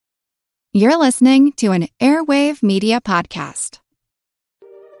You're listening to an Airwave Media Podcast.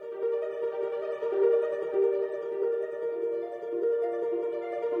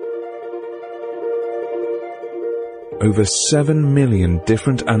 Over 7 million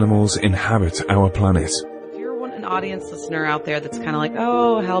different animals inhabit our planet. If you're an audience listener out there that's kind of like,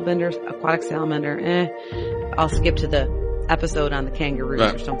 oh, hellbender, aquatic salamander, I'll skip to the episode on the kangaroos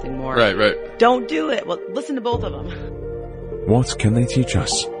or something more. Right. Don't do it. Well, listen to both of them. What can they teach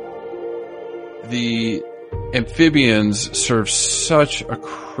us? The amphibians serve such a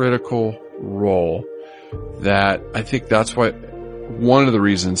critical role that I think that's why one of the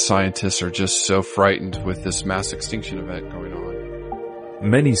reasons scientists are just so frightened with this mass extinction event going on.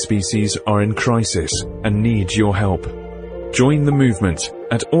 Many species are in crisis and need your help. Join the movement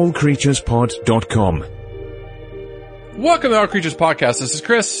at allcreaturespod.com. Welcome to All Creatures Podcast. This is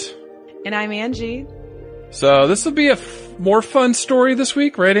Chris. And I'm Angie. So this will be a more fun story this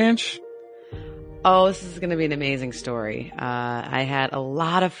week, right, Ange? Oh, this is going to be an amazing story. I had a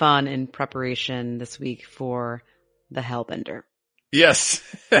lot of fun in preparation this week for the hellbender. Yes.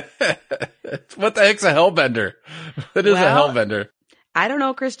 What the heck's a hellbender? What is a hellbender? I don't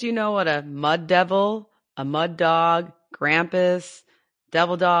know, Chris. Do you know what a mud devil, a mud dog, Krampus,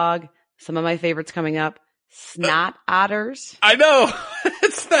 devil dog, some of my favorites coming up, snot otters? I know.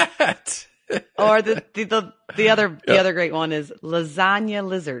 It's that. Or the other great one is lasagna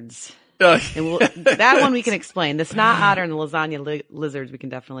lizards. And that one we can explain. The snot otter and the lasagna lizards, we can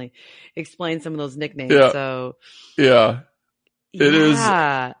definitely explain some of those nicknames. Yeah. So, It is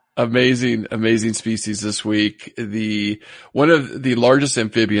amazing species this week. One of the largest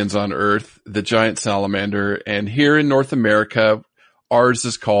amphibians on Earth, the giant salamander, and here in North America, ours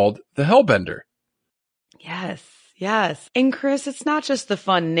is called the hellbender. Yes. And Chris, it's not just the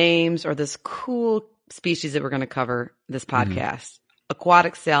fun names or this cool species that we're going to cover this podcast.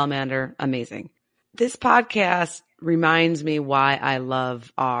 Aquatic salamander, amazing. This podcast reminds me why I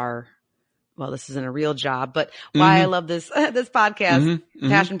love this isn't a real job, but why I love this podcast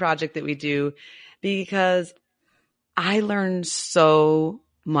passion project that we do, because I learned so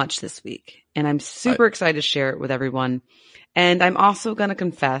much this week and I'm super excited to share it with everyone. And I'm also going to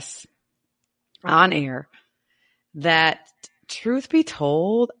confess on air that, truth be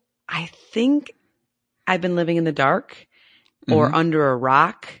told, I think I've been living in the dark or under a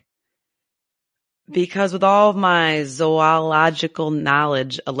rock, because with all of my zoological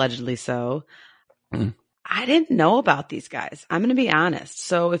knowledge, allegedly so, I didn't know about these guys. I'm going to be honest.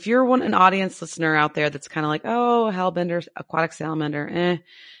 So if you're an audience listener out there that's kind of like, oh, hellbender, aquatic salamander,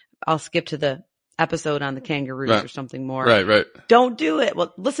 I'll skip to the episode on the kangaroos or something more. Right. Don't do it.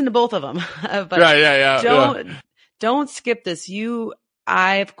 Well, listen to both of them. But don't skip this.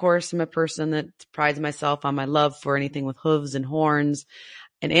 I, of course, am a person that prides myself on my love for anything with hooves and horns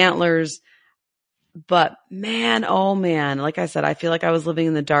and antlers. But man, oh man, like I said, I feel like I was living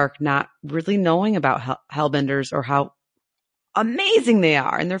in the dark, not really knowing about hellbenders or how amazing they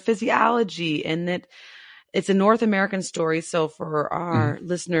are and their physiology, and that it's a North American story. So for our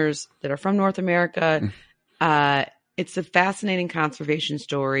listeners that are from North America, it's a fascinating conservation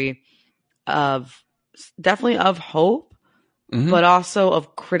story definitely of hope, but also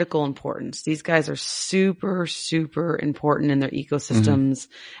of critical importance. These guys are super, super important in their ecosystems,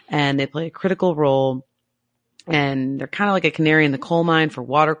 and they play a critical role. And they're kind of like a canary in the coal mine for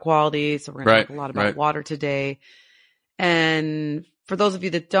water quality. So we're going to talk a lot about water today. And for those of you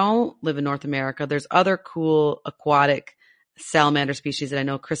that don't live in North America, there's other cool aquatic salamander species that I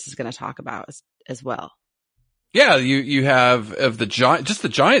know Chris is going to talk about as well. Yeah, you have of the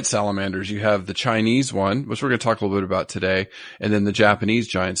giant salamanders. You have the Chinese one, which we're going to talk a little bit about today, and then the Japanese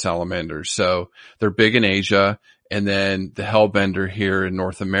giant salamanders. So they're big in Asia, and then the hellbender here in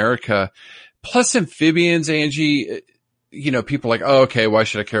North America. Plus amphibians, Angie. People are like, oh, okay, why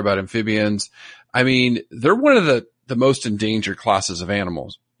should I care about amphibians? I mean, they're one of the most endangered classes of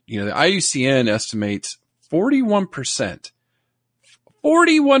animals. The IUCN estimates 41%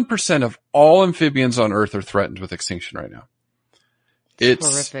 of all amphibians on Earth are threatened with extinction right now. It's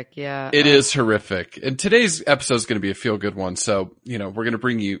horrific. Yeah. It is horrific. And today's episode is going to be a feel good one. So, we're going to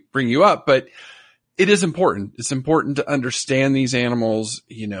bring you up, but it is important. It's important to understand these animals,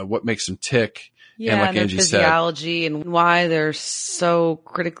 what makes them tick. Yeah. And like their Angie physiology said, and why they're so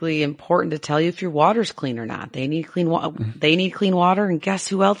critically important to tell you if your water's clean or not. They need clean water. They need clean water. And guess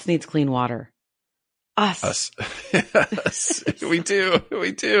who else needs clean water? Us. Yes, we do.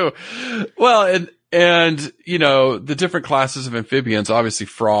 Well, and the different classes of amphibians, obviously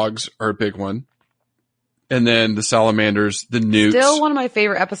frogs are a big one. And then the salamanders, the newts. Still one of my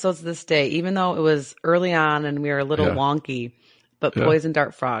favorite episodes to this day, even though it was early on and we were a little wonky. But Yeah. poison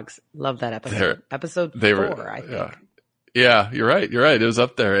dart frogs. Love that episode. Episode 4, I think. Yeah. Yeah, you're right. You're right. It was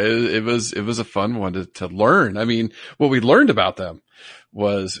up there. It was a fun one to learn. I mean, what we learned about them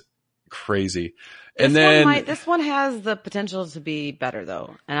was crazy. And This one has the potential to be better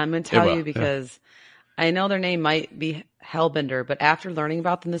though. And I'm going to tell you because I know their name might be Hellbender, but after learning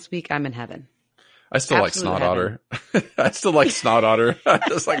about them this week, I'm in heaven. I still like Snot Otter. I still like Snot Otter. I'm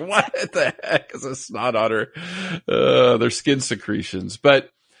just like, what the heck is a Snot Otter? Their skin secretions. But,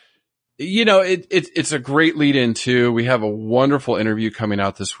 you know, it's a great lead into, we have a wonderful interview coming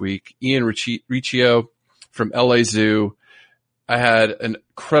out this week. Ian Riccio from LA Zoo. I had an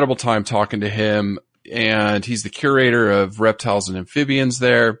incredible time talking to him, and he's the curator of reptiles and amphibians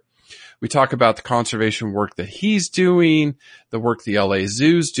there. We talk about the conservation work that he's doing, the work the LA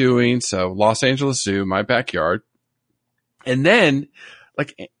Zoo's doing. So Los Angeles Zoo, my backyard. And then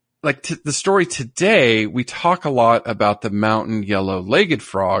the story today, we talk a lot about the mountain yellow-legged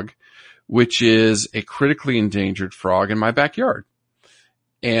frog, which is a critically endangered frog in my backyard.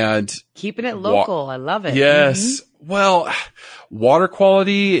 And keeping it local. I love it. Yes. Mm-hmm. Well, water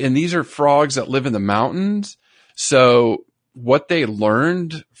quality, and these are frogs that live in the mountains. So what they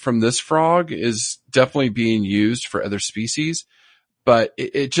learned from this frog is definitely being used for other species, but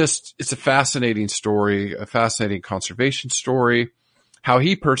it's a fascinating story, a fascinating conservation story, how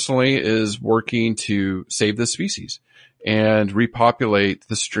he personally is working to save the species and repopulate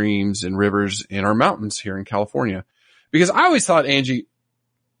the streams and rivers in our mountains here in California. Because I always thought, Angie,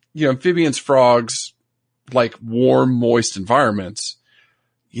 you know, amphibians, frogs like warm, moist environments.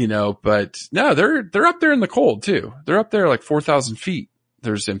 You know, but no, they're up there in the cold too. They're up there like 4,000 feet.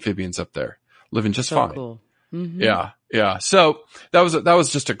 There's amphibians up there living just fine. Cool. Mm-hmm. Yeah. Yeah. So that was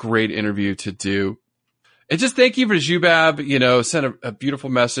just a great interview to do. And just thank you for Jubab, you know, sent a beautiful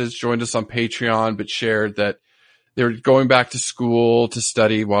message, joined us on Patreon, but shared that they're going back to school to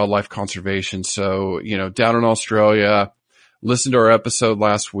study wildlife conservation. So, you know, down in Australia, listened to our episode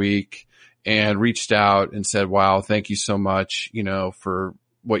last week and reached out and said, wow, thank you so much, you know, for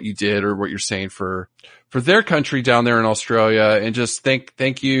what you did or what you're saying for their country down there in Australia. And just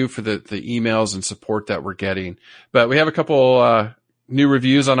thank you for the emails and support that we're getting. But we have a couple, new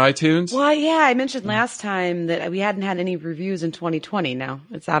reviews on iTunes. Well, yeah, I mentioned last time that we hadn't had any reviews in 2020. Now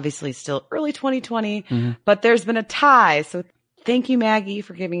it's obviously still early 2020, but there's been a tie. So thank you, Maggie,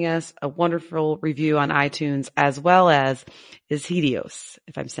 for giving us a wonderful review on iTunes, as well as Ishidios,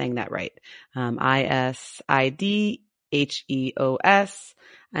 if I'm saying that right. ISIDHEOS.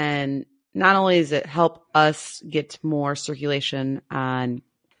 And not only does it help us get more circulation on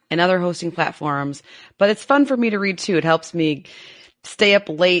and other hosting platforms, but it's fun for me to read too. It helps me stay up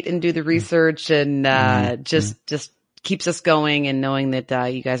late and do the research and just keeps us going and knowing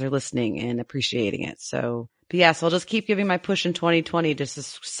that you guys are listening and appreciating it. So, but yeah, so I'll just keep giving my push in 2020. Just to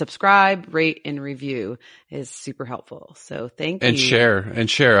subscribe, rate, and review is super helpful. So thank you. And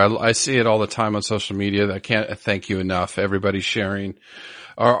share. I see it all the time on social media. I can't thank you enough. Everybody's sharing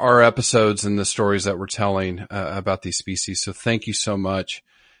our episodes and the stories that we're telling about these species. So thank you so much.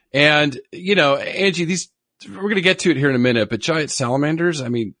 And, you know, Angie, we're going to get to it here in a minute, but giant salamanders, I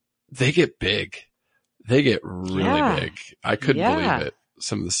mean, they get big. They get really big. I couldn't believe it.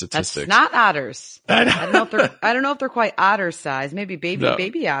 Some of the statistics. That's not otters. I don't know if they're quite otter size. Maybe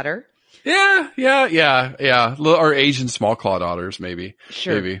baby otter. Yeah. Or Asian small clawed otters, maybe.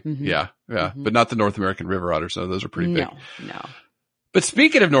 Sure. Maybe. Mm-hmm. Yeah. Mm-hmm. But not the North American river otters. No, those are pretty big. No. But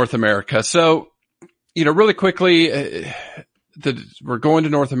speaking of North America, so, you know, really quickly, we're going to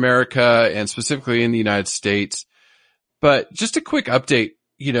North America and specifically in the United States. But just a quick update,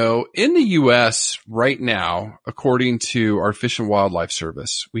 you know, in the U.S. right now, according to our Fish and Wildlife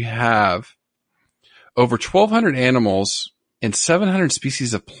Service, we have over 1,200 animals and 700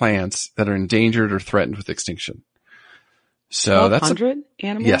 species of plants that are endangered or threatened with extinction. So that's 1,200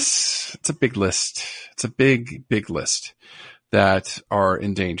 animals? Yes. It's a big list. It's a big, big list that are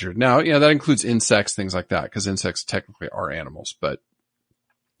endangered. Now, you know, that includes insects, things like that, because insects technically are animals, but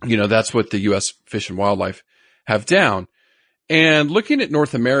you know, that's what the U.S. Fish and Wildlife have down. And looking at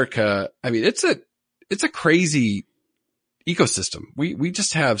North America, I mean, it's a crazy ecosystem. We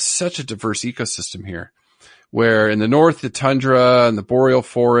just have such a diverse ecosystem here, where in the north, the tundra and the boreal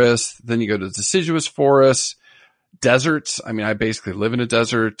forest, then you go to deciduous forests, deserts. I mean, I basically live in a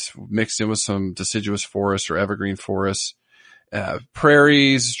desert mixed in with some deciduous forests or evergreen forests.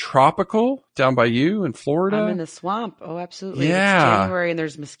 Prairies, tropical down by you in Florida. I'm in the swamp. Oh, absolutely. Yeah. It's January and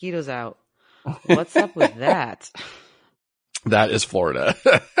there's mosquitoes out. What's up with that? That is Florida.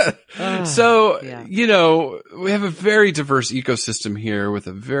 You know, we have a very diverse ecosystem here with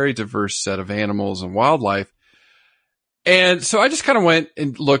a very diverse set of animals and wildlife. And so I just kind of went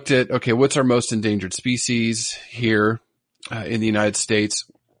and looked at, okay, what's our most endangered species here in the United States?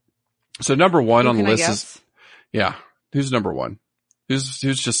 So number one on the list is, who's number one? Who's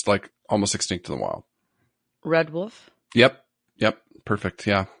just like almost extinct in the wild? Red wolf. Yep. Perfect.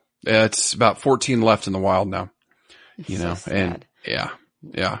 Yeah. It's about 14 left in the wild now, So sad. And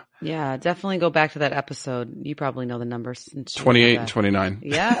Yeah, definitely go back to that episode. You probably know the numbers. 28 and 29.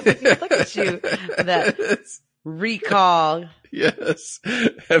 Yeah, look at you. That recall. Yes.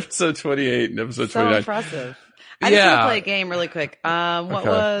 Episode 28 and episode 29. So impressive. I just want to play a game really quick. What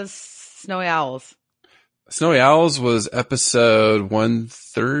was Snowy Owls? Snowy Owls was episode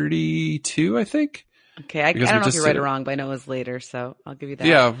 132, I think. Okay, I don't know if you're right or wrong, but I know it was later, so I'll give you that.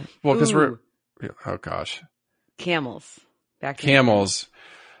 Yeah, well, because oh gosh. Camels. Camels.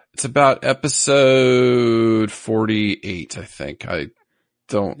 It's about episode 48, I think. I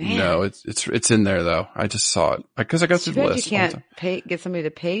don't know. It's in there though. I just saw it because I got through the list. You can't get somebody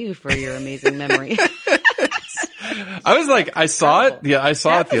to pay you for your amazing memory. I was like, I saw it. Yeah, I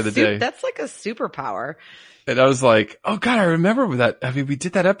saw it the other day. That's like a superpower. And I was like, oh God, I remember that. I mean, we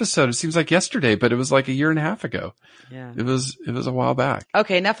did that episode. It seems like yesterday, but it was like a year and a half ago. Yeah. It was a while back.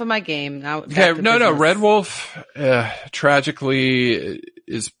 Okay. Enough of my game. Now. Okay. No. Red wolf, tragically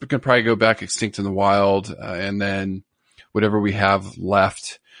is going to probably go back extinct in the wild. And then whatever we have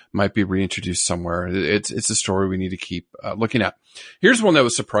left might be reintroduced somewhere. It's a story we need to keep looking at. Here's one that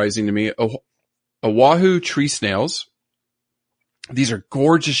was surprising to me. Oahu tree snails. These are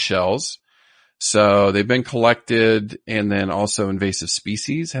gorgeous shells. So they've been collected, and then also invasive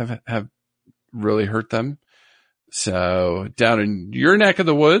species have really hurt them. So down in your neck of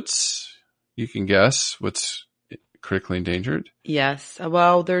the woods, you can guess what's critically endangered. Yes.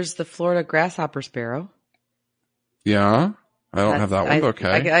 Well, there's the Florida grasshopper sparrow. Yeah. I don't have that one.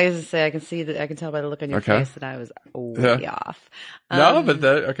 Okay. I was to say, I can see that. I can tell by the look on your face that I was way off. No, but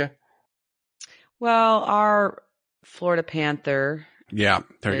okay. Well, our Florida panther. Yeah.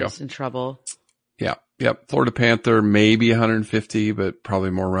 There you go. Is in trouble. Yeah. Yep. Florida panther, maybe 150, but probably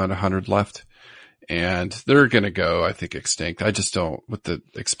more around 100 left. And they're going to go, I think, extinct. I just don't, with the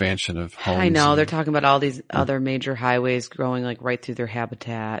expansion of homes. I know. They're talking about all these other major highways growing like right through their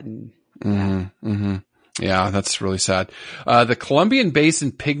habitat. And yeah, that's really sad. The Columbian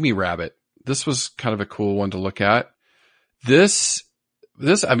Basin pygmy rabbit. This was kind of a cool one to look at. This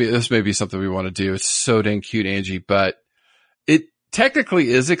may be something we want to do. It's so dang cute, Angie, but it technically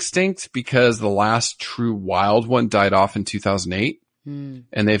is extinct because the last true wild one died off in 2008. And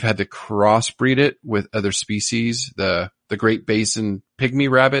they've had to crossbreed it with other species. The Great Basin pygmy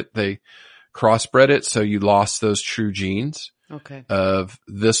rabbit, they crossbred it. So you lost those true genes of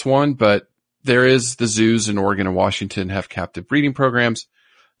this one, but there is the zoos in Oregon and Washington have captive breeding programs.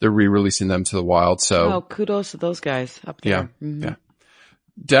 They're re-releasing them to the wild. So kudos to those guys up there. Yeah.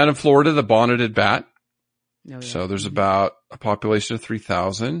 Down in Florida, the bonneted bat. So there's about a population of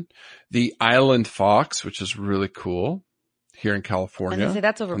 3,000. The island fox, which is really cool here in California. I say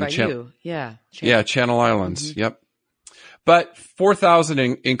that's over by you. Yeah. Channel Islands. Yep. But 4,000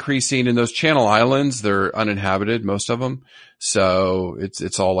 increasing in those Channel Islands. They're uninhabited, most of them. So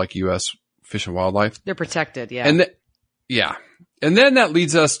it's all like U.S. Fish and Wildlife. They're protected. Yeah. And then that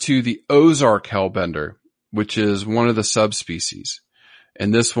leads us to the Ozark hellbender, which is one of the subspecies.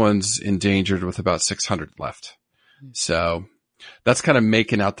 And this one's endangered with about 600 left. So that's kind of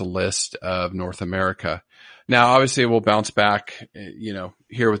making out the list of North America. Now, obviously we'll bounce back,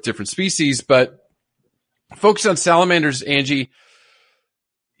 here with different species, but focus on salamanders, Angie.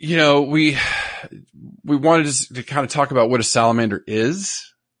 We wanted to kind of talk about what a salamander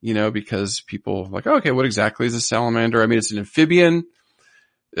is, because people are like, okay, what exactly is a salamander? I mean, it's an amphibian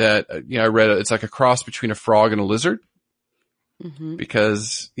that, I read it's like a cross between a frog and a lizard.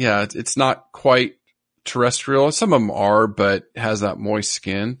 Because it's not quite terrestrial. Some of them are, but has that moist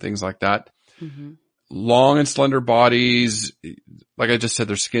skin, things like that. Long and slender bodies. Like I just said,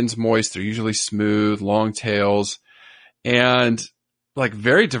 their skin's moist. They're usually smooth, long tails, and like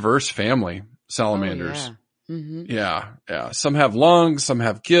very diverse family salamanders. Yeah. Some have lungs, some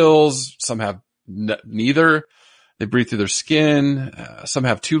have gills, some have neither. They breathe through their skin. Some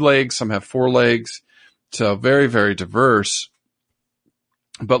have 2 legs, some have 4 legs. So very, very diverse.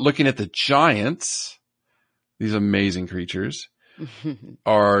 But looking at the giants, these amazing creatures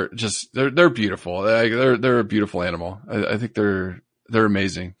are just, they're beautiful. They're a beautiful animal. I think they're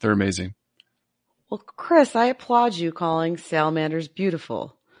amazing. They're amazing. Well, Chris, I applaud you calling salamanders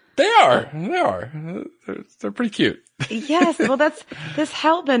beautiful. They are. They're pretty cute. Yes. Well, that's this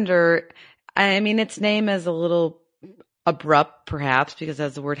hellbender. I mean, its name is a little abrupt, perhaps, because it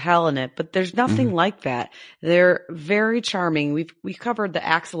has the word hell in it, but there's nothing like that. They're very charming. We covered the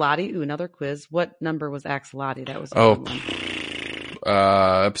axolotl. Ooh, another quiz. What number was axolotl? That was a good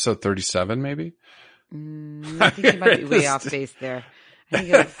one. Episode 37, maybe? I think you might be way off base there. I think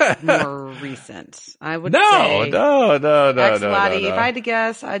it was more recent. I would say. No. Axolotl, if I had to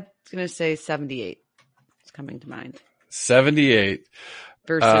guess, I'm going to say 78. It's coming to mind. 78.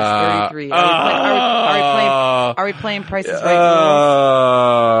 Versus 33. Are we playing Prices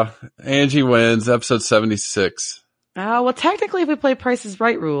Right rules? Angie wins, episode 76. Well, technically, if we play Prices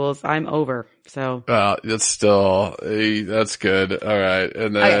Right rules, I'm over. So. That's good. All right.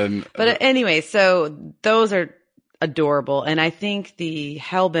 And then. Okay. But anyway, so those are adorable. And I think the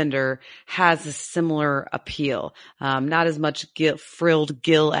Hellbender has a similar appeal. Not as much frilled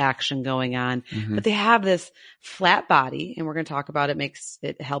gill action going on, but they have this flat body, and we're going to talk about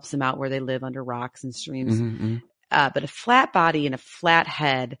it helps them out where they live under rocks and streams. But a flat body and a flat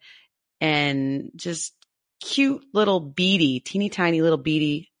head and just cute little teeny tiny little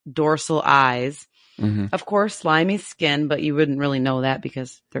beady dorsal eyes. Of course, slimy skin, but you wouldn't really know that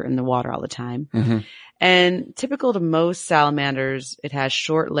because they're in the water all the time. And typical to most salamanders, it has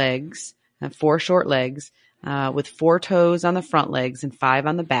short legs, 4 short legs, with 4 toes on the front legs and 5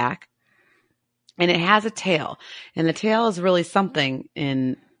 on the back. And it has a tail, and the tail is really something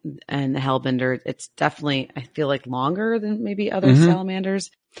in the Hellbender. It's definitely, I feel like, longer than maybe other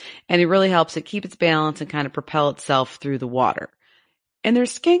salamanders. And it really helps it keep its balance and kind of propel itself through the water. And their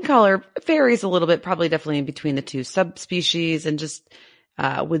skin color varies a little bit, probably definitely in between the 2 subspecies, and just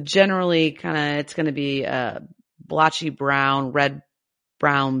with generally it's going to be a blotchy brown, red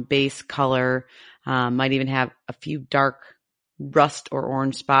brown base color. Might even have a few dark rust or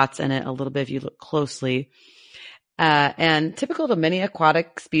orange spots in it a little bit if you look closely. And typical to many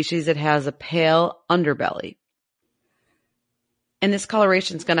aquatic species, it has a pale underbelly. And this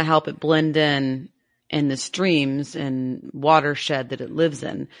coloration is going to help it blend in the streams and watershed that it lives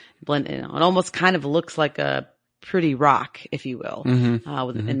in. Blend in. It almost kind of looks like a pretty rock, if you will,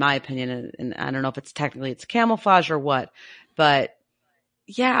 in my opinion. And I don't know if it's camouflage or what, but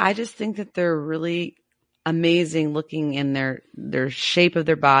yeah, I just think that they're really amazing looking in their shape of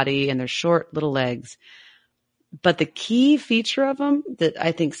their body and their short little legs. But the key feature of them that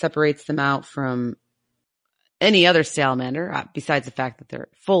I think separates them out from any other salamander, besides the fact that they're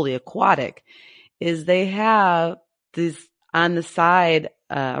fully aquatic, is they have these on the side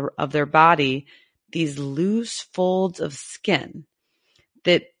of their body, these loose folds of skin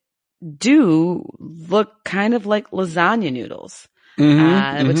that do look kind of like lasagna noodles,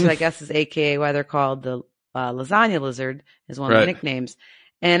 which I guess is AKA why they're called the lasagna lizard, is one of the nicknames.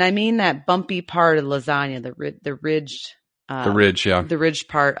 And I mean that bumpy part of lasagna, the ridged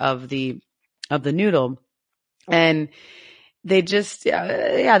part of the noodle. And they just,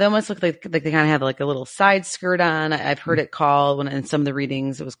 they almost look like they kind of have like a little side skirt on. I've heard it called, in some of the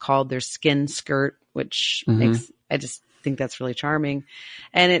readings, it was called their skin skirt, which I just think that's really charming.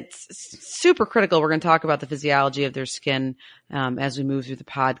 And it's super critical. We're going to talk about the physiology of their skin as we move through the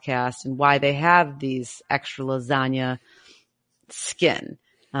podcast and why they have these extra lasagna skin.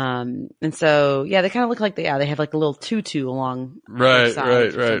 And so, they kind of look like they have like a little tutu along. Right.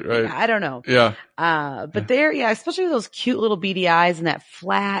 I don't know. Yeah. But they're, especially with those cute little beady eyes and that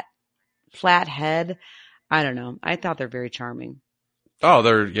flat head. I don't know. I thought they're very charming. Oh,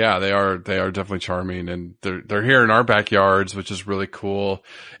 they are definitely charming, and they're here in our backyards, which is really cool.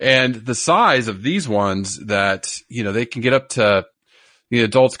 And the size of these ones that, they can get up to,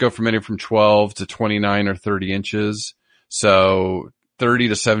 adults go from anywhere from 12 to 29 or 30 inches. So 30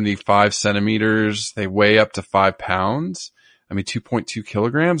 to 75 centimeters. They weigh up to 5 pounds. 2.2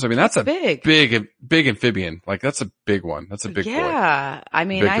 kilograms. That's a big amphibian. Like, that's a big one. That's a big boy. Yeah. I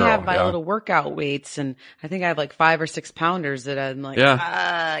have my little workout weights, and I think I have like 5 or 6 pounders that I'm like,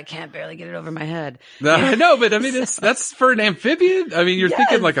 I can't barely get it over my head. No, I know, but that's for an amphibian. You're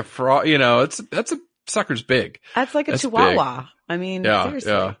thinking like a frog, that's a sucker's big. That's like a chihuahua. Big.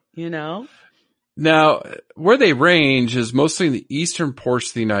 Seriously, Now, where they range is mostly in the eastern ports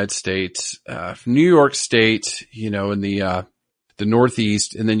of the United States, New York State, in the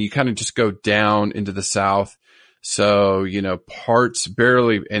Northeast, and then you kind of just go down into the South. So,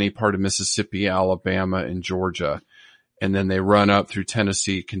 barely any part of Mississippi, Alabama, and Georgia. And then they run up through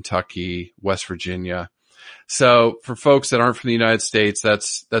Tennessee, Kentucky, West Virginia. So for folks that aren't from the United States,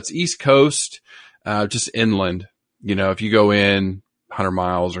 that's East Coast, just inland. If you go in 100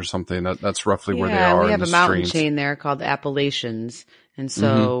 miles or something, that's roughly where they are. We have in a the mountain streams. chain there called the Appalachians. And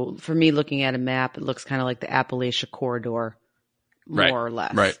so for me, looking at a map, it looks kind of like the Appalachia corridor, more or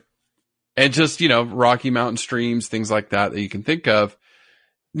less. Right. And just, Rocky Mountain streams, things like that you can think of.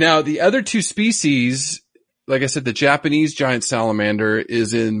 Now, the other two species, like I said, the Japanese giant salamander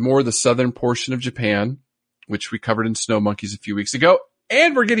is in more the southern portion of Japan, which we covered in Snow Monkeys a few weeks ago.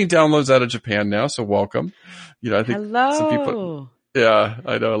 And we're getting downloads out of Japan now, so welcome. I think Hello. some people. Yeah,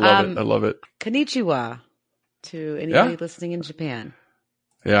 I know. I love it. I love it. Konnichiwa to anybody listening in Japan.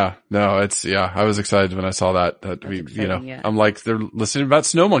 Yeah, no, I was excited when I saw that I'm like, they're listening about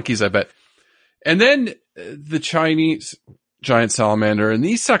Snow Monkeys, I bet. And then the Chinese giant salamander, and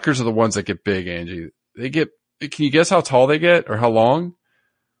these suckers are the ones that get big, Angie. Can you guess how tall they get or how long?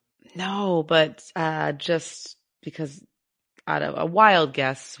 No, but just because a wild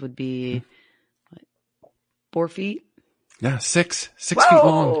guess would be 4 feet. Yeah, 6 feet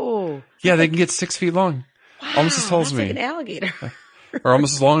long. Yeah, they can get 6 feet long. Wow, almost as tall as me. Like an alligator. Or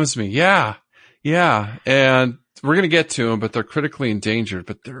almost as long as me. Yeah. Yeah. And we're going to get to them, but they're critically endangered,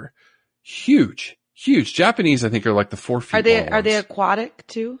 but they're huge. Japanese, I think, are like the 4 feet long Are they aquatic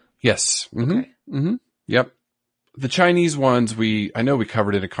too? Yes. Mm-hmm. Okay. Mm-hmm. Yep. The Chinese ones, I know we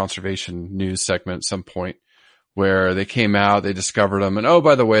covered in a conservation news segment at some point where they came out, they discovered them, and oh,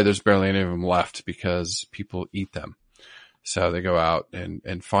 by the way, there's barely any of them left because people eat them. So they go out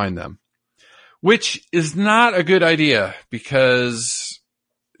and find them, which is not a good idea because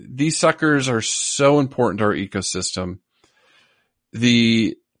these suckers are so important to our ecosystem.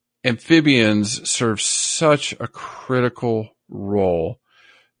 The amphibians serve such a critical role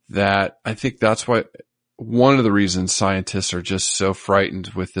that I think that's why one of the reasons scientists are just so frightened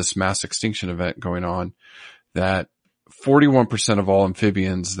with this mass extinction event going on, that 41% of all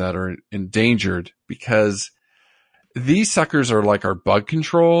amphibians that are endangered, because these suckers are like our bug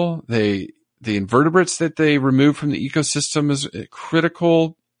control. The invertebrates that they remove from the ecosystem is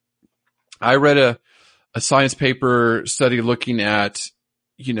critical. I read a science paper study looking at,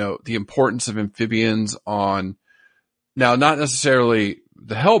 the importance of amphibians on, now not necessarily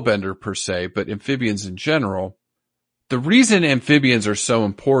the hellbender per se, but amphibians in general. The reason amphibians are so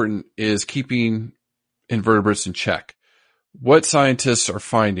important is keeping invertebrates in check. What scientists are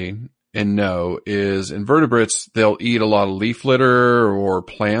finding and know is invertebrates, they'll eat a lot of leaf litter or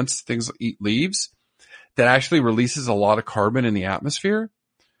plants, things that eat leaves, that actually releases a lot of carbon in the atmosphere.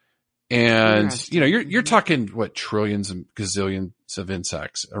 And, you're talking, trillions and gazillions of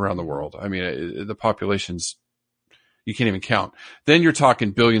insects around the world. I mean, the population's, you can't even count. Then you're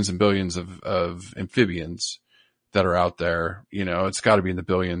talking billions and billions of amphibians that are out there. It's got to be in the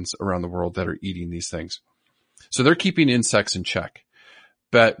billions around the world that are eating these things. So they're keeping insects in check.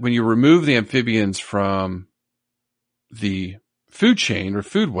 But when you remove the amphibians from the food chain or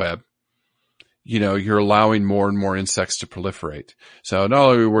food web, you're allowing more and more insects to proliferate. So not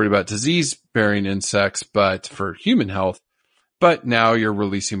only are we worried about disease-bearing insects, but for human health, but now you're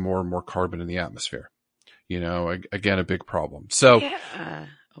releasing more and more carbon in the atmosphere. Again, a big problem. So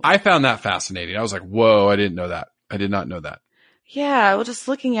I found that fascinating. I was like, whoa, I didn't know that. I did not know that. Yeah, well, just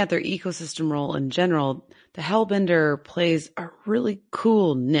looking at their ecosystem role in general, the hellbender plays a really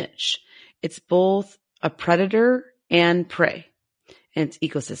cool niche. It's both a predator and prey in its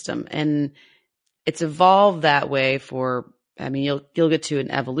ecosystem. And it's evolved that way you'll get to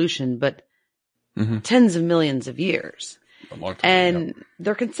an evolution, but tens of millions of years. A long time, and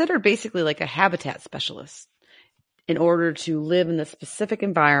they're considered basically like a habitat specialist in order to live in the specific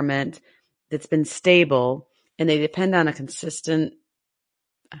environment that's been stable, and they depend on a consistent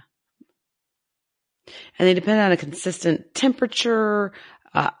temperature,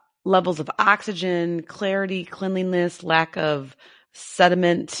 levels of oxygen, clarity, cleanliness, lack of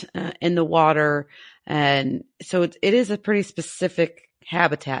sediment in the water. And so it is a pretty specific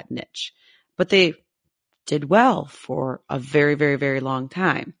habitat niche, but they did well for a very, very, very long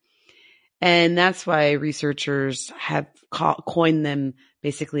time. And that's why researchers have coined them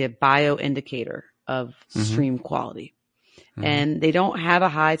basically a bioindicator of stream quality. Mm-hmm. And they don't have a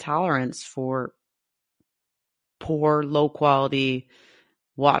high tolerance for poor, low quality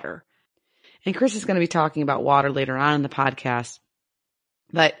water. And Chris is going to be talking about water later on in the podcast,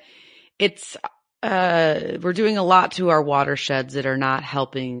 but we're doing a lot to our watersheds that are not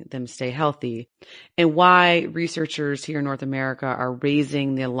helping them stay healthy, and why researchers here in North America are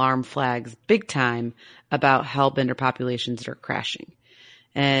raising the alarm flags big time about hellbender populations that are crashing.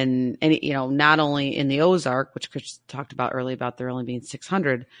 And not only in the Ozark, which Chris talked about earlier about there only being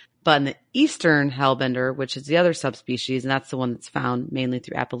 600, but in the eastern hellbender, which is the other subspecies, and that's the one that's found mainly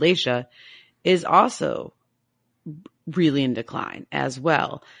through Appalachia, is also really in decline as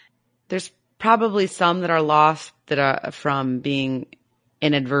well. There's probably some that are lost that are from being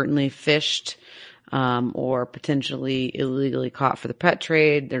inadvertently fished or potentially illegally caught for the pet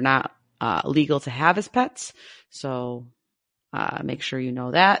trade. They're not legal to have as pets. So make sure you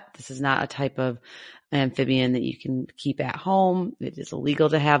know that. This is not a type of amphibian that you can keep at home. It is illegal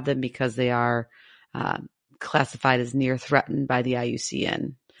to have them because they are classified as near threatened by the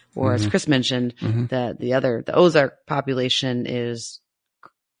IUCN. Or as Chris mentioned, the Ozark population is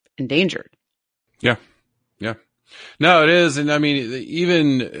endangered. Yeah. Yeah. No, it is. And I mean,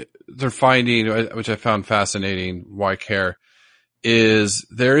 even they're finding, which I found fascinating, why care, is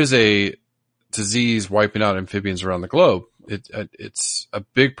there is a disease wiping out amphibians around the globe. It's a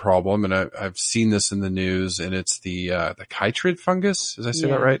big problem, and I've seen this in the news, and it's the chytrid fungus. Did I say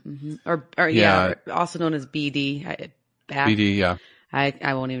that right? Mm-hmm. Or also known as BD. BD, yeah.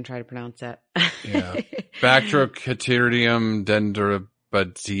 I won't even try to pronounce that. Yeah. Bacterochytridium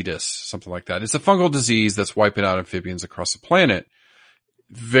dendrobatitis, something like that. It's a fungal disease that's wiping out amphibians across the planet.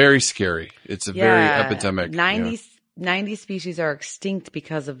 Very scary. It's a very epidemic. 90 species are extinct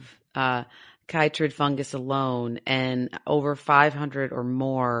because of chytrid fungus alone, and over 500 or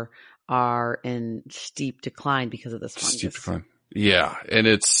more are in steep decline because of this fungus. Steep decline. Yeah. And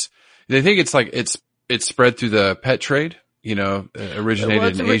they think it's spread through the pet trade,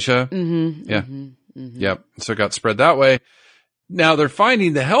 originated in Asia. Yeah. Yep. So it got spread that way. Now they're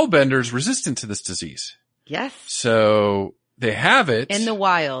finding the hellbenders resistant to this disease. Yes. So they have it in the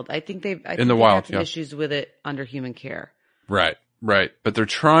wild. I think they've had some issues with it under human care. Right. Right. But they're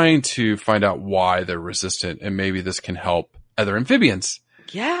trying to find out why they're resistant, and maybe this can help other amphibians.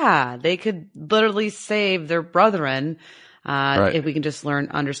 Yeah. They could literally save their brethren. If we can just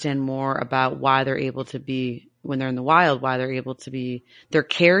understand more about why they're able to be, when they're in the wild, why they're able to be, they're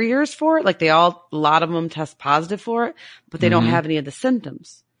carriers for it. Like a lot of them test positive for it, but they don't have any of the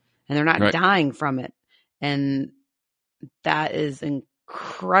symptoms, and they're not dying from it. And that is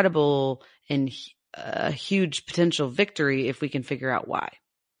incredible and a huge potential victory if we can figure out why.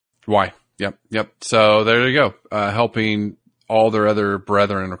 Why? Yep. So there you go. Helping all their other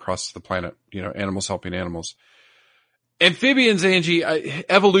brethren across the planet, animals helping animals. Amphibians, Angie,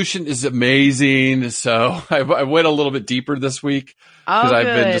 evolution is amazing. So I went a little bit deeper this week because I've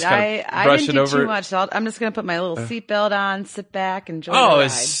been just kind of brushing over too much. So I'm just going to put my little seatbelt on, sit back, enjoy the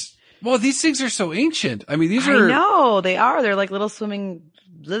ride. Well, these things are so ancient. I mean, I know they are. They're like little swimming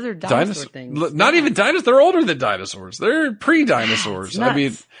lizard dinosaur things. Not even dinosaurs. They're older than dinosaurs. They're pre-dinosaurs. I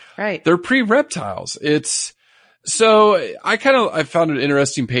mean, they're pre-reptiles. I found an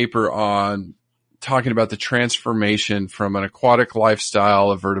interesting paper on talking about the transformation from an aquatic lifestyle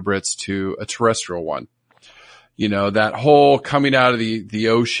of vertebrates to a terrestrial one. That whole coming out of the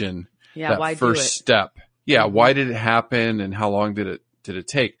ocean, that first step. Yeah. Why did it happen, and how long did it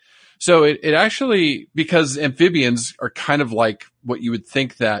take? So it actually, because amphibians are kind of like what you would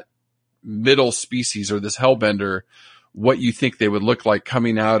think that middle species, or this hellbender, what you think they would look like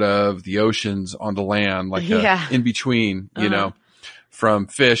coming out of the oceans onto land, like in between, from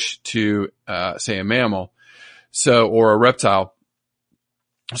fish to, say, a mammal, or a reptile.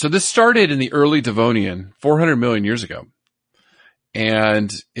 So this started in the early Devonian, 400 million years ago.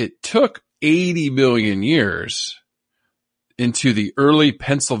 And it took 80 million years into the early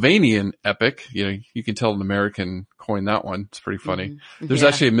Pennsylvanian epic. You can tell an American coined that one. It's pretty funny. Mm-hmm. There's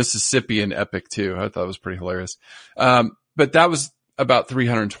actually a Mississippian epic too. I thought it was pretty hilarious. But that was about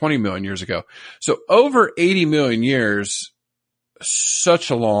 320 million years ago. So over 80 million years, such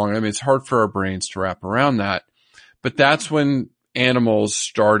a long, it's hard for our brains to wrap around that. But that's when animals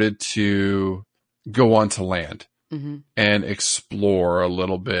started to go onto land and explore a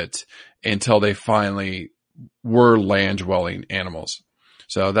little bit until they finally were land-dwelling animals.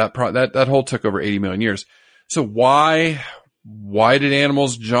 So that whole took over 80 million years. So why did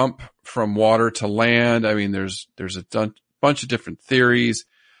animals jump from water to land? There's a bunch of different theories.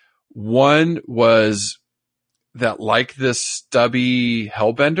 One was that, like this stubby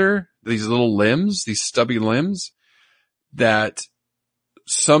hellbender, these little limbs, these stubby limbs, that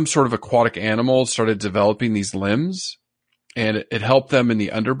some sort of aquatic animal started developing these limbs, and it helped them in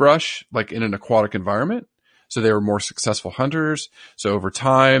the underbrush, like in an aquatic environment. So they were more successful hunters. So over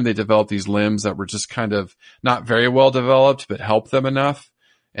time, they developed these limbs that were just kind of not very well developed, but helped them enough.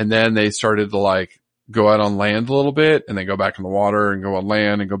 And then they started to go out on land a little bit, and then go back in the water, and go on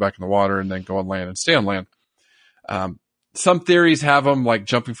land, and go back in the water, and then go on land and stay on land. Some theories have them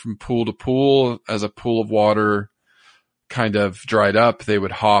jumping from pool to pool. As a pool of water kind of dried up, they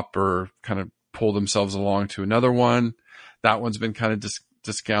would hop or kind of pull themselves along to another one. That one's been kind of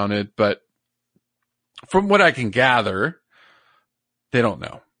discounted, but from what I can gather, they don't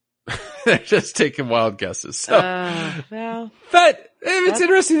know. They're just taking wild guesses. So, but it's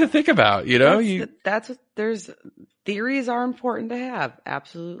interesting to think about, there's theories are important to have.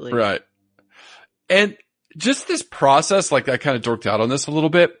 Absolutely. Right. And just this process, like I kind of dorked out on this a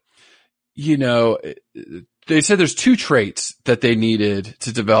little bit. You know, they said there's 2 traits that they needed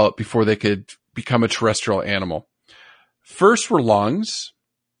to develop before they could become a terrestrial animal. First were lungs.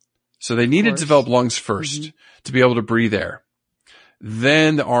 So they needed to develop lungs first to be able to breathe air.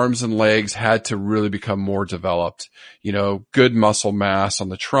 Then the arms and legs had to really become more developed, you know, good muscle mass on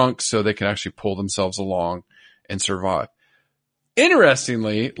the trunk so they can actually pull themselves along and survive.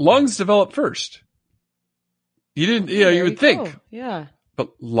 Interestingly, lungs developed first. You didn't, you know, you would think. Yeah.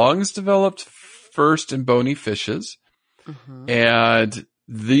 But lungs developed first in bony fishes. And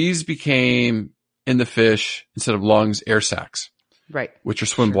these became in the fish, instead of lungs, air sacs. Right. Which are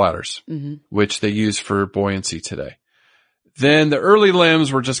swim bladders, which they use for buoyancy today. Then the early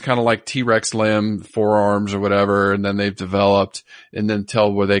limbs were just kind of like T-Rex limb, forearms or whatever. And then they've developed and then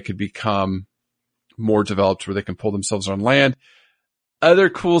till where they could become more developed where they can pull themselves on land. Other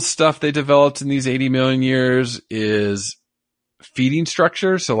cool stuff they developed in these 80 million years is feeding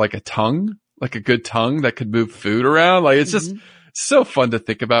structure. So like a tongue, like a good tongue that could move food around. Like it's just so fun to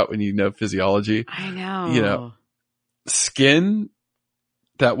think about when you know physiology. I know. You know, skin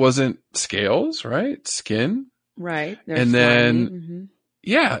that wasn't scales, right? Skin. Right. And then,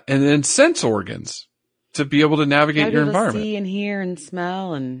 yeah. And then sense organs to be able to navigate your environment. See and hear and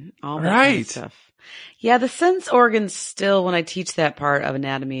smell and all that right. kind of stuff. Yeah. The sense organs still, when I teach that part of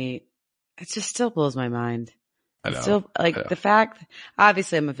anatomy, it just still blows my mind. I know. Still, like the fact,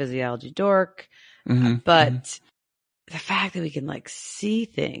 obviously I'm a physiology dork, but the fact that we can like see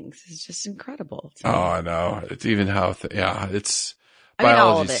things is just incredible. Oh, I know. It's even how, it's I mean,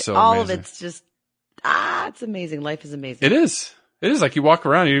 biology is so all amazing. of it's just, it's amazing. Life is amazing. It is. It is like you walk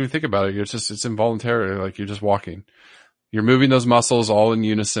around, you don't even think about it. It's involuntary. Like you're just walking. You're moving those muscles all in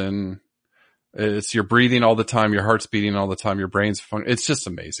unison. You're breathing all the time. Your heart's beating all the time. Your brain's it's just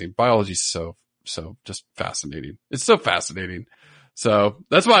amazing. Biology's so just fascinating. It's so fascinating. So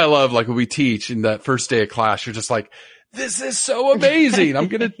that's why I love, like, when we teach in that first day of class, you're just like, this is so amazing. I'm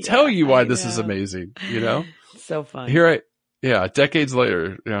going to tell you why this is amazing. You know? So fun. Decades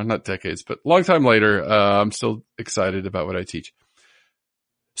later, not decades, but long time later, I'm still excited about what I teach.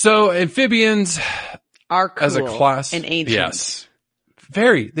 So amphibians are cool as a class and ancient. Yes.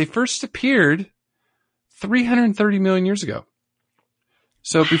 They first appeared 330 million years ago.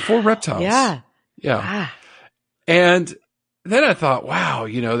 So before reptiles. Yeah. Yeah. And then I thought, wow,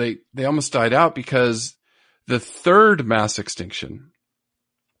 they almost died out because the third mass extinction.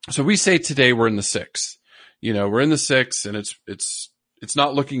 So we say today we're in the 6th. We're in the 6th and it's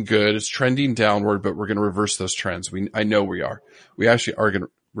not looking good. It's trending downward, but we're going to reverse those trends. I know we are. We actually are going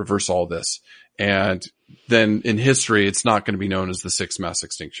to reverse all this. And then in history, it's not going to be known as the 6th mass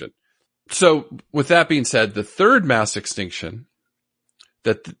extinction. So with that being said, the third mass extinction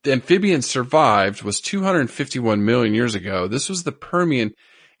that the amphibians survived was 251 million years ago. This was the Permian.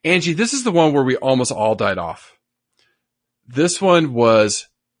 Angie, this is the one where we almost all died off. This one was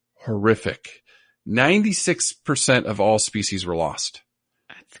horrific. 96% of all species were lost.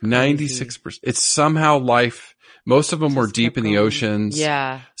 That's crazy. 96%. It's somehow life. Most of them were deep in the oceans.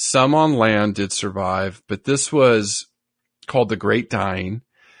 Yeah. Some on land did survive, but this was called the Great Dying.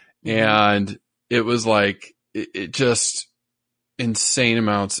 And it was like, it just insane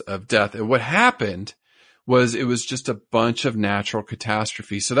amounts of death. And what happened was it was just a bunch of natural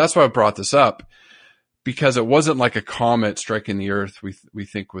catastrophes. So that's why I brought this up, because it wasn't like a comet striking the earth. We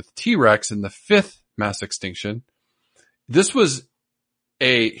think with T-Rex in the 5th mass extinction. This was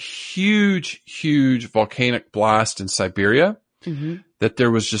a huge, huge volcanic blast in Siberia that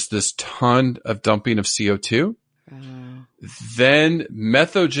there was just this ton of dumping of CO2. Then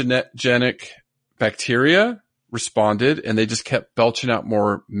methogenic bacteria responded and they just kept belching out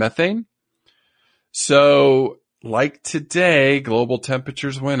more methane. So like today, global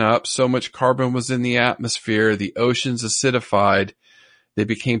temperatures went up. So much carbon was in the atmosphere. The oceans acidified. They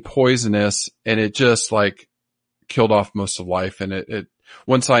became poisonous and it just like killed off most of life. And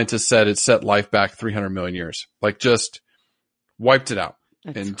one scientist said it set life back 300 million years, like just wiped it out.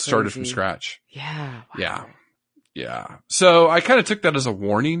 That's and crazy. Started from scratch. Yeah. Wow. Yeah. So I kind of took that as a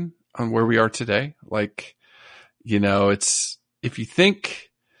warning on where we are today. Like, it's, if you think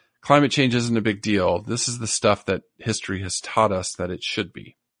climate change isn't a big deal, this is the stuff that history has taught us that it should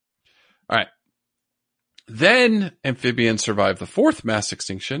be. All right. Then amphibians survived the 4th mass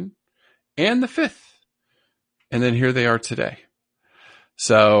extinction and the 5th. And then here they are today.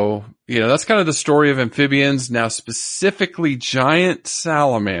 So, that's kind of the story of amphibians. Now, specifically giant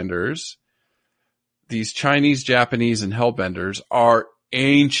salamanders, these Chinese, Japanese, and hellbenders are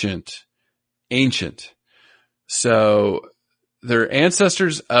ancient. So they're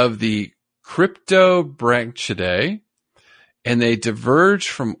ancestors of the Cryptobranchidae, and they diverged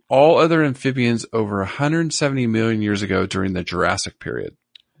from all other amphibians over 170 million years ago during the Jurassic period.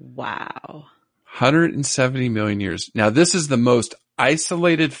 Wow. 170 million years. Now, this is the most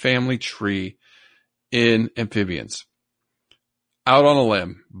isolated family tree in amphibians. Out on a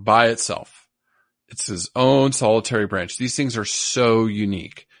limb by itself. It's his own solitary branch. These things are so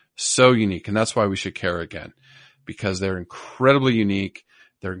unique. So unique. And that's why we should care again. Because they're incredibly unique.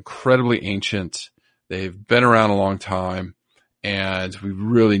 They're incredibly ancient. They've been around a long time. And we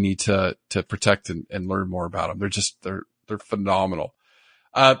really need to protect and learn more about them. They're phenomenal.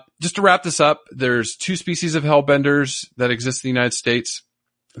 Just to wrap this up, there's 2 species of hellbenders that exist in the United States.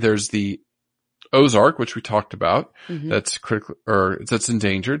 There's the Ozark, which we talked about, that's critical, or that's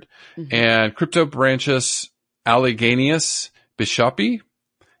endangered, and Cryptobranchus alleganius bishopi,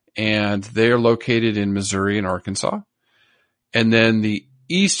 and they are located in Missouri and Arkansas. And then the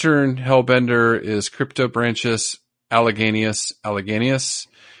eastern hellbender is Cryptobranchus alleganius,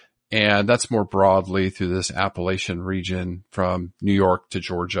 and that's more broadly through this Appalachian region from New York to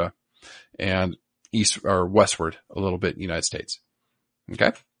Georgia and east or westward a little bit in the United States.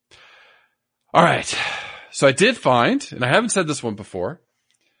 Okay. All right. So I did find, and I haven't said this one before,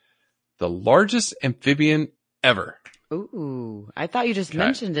 the largest amphibian ever. Ooh, I thought you just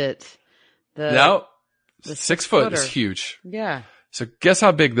mentioned it. No, 6 foot is huge. Yeah. So guess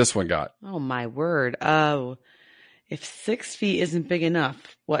how big this one got? Oh, my word. Oh, if 6 feet isn't big enough,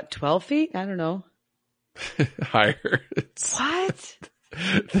 what, 12 feet? I don't know. Higher. What?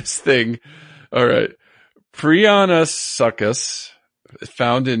 This thing. All right. Prianosuchus.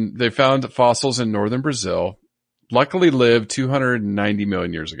 They found fossils in northern Brazil, luckily lived 290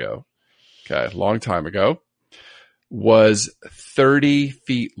 million years ago. Okay. Long time ago. Was 30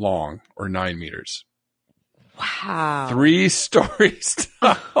 feet long or 9 meters. Wow. 3 stories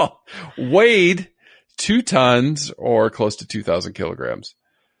tall. Weighed 2 tons or close to 2,000 kilograms.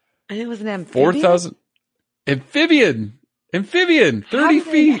 And it was an amphibian? 4,000. Amphibian. 30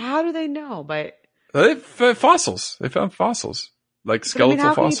 feet. How do they know? Fossils. They found fossils. Like skeletal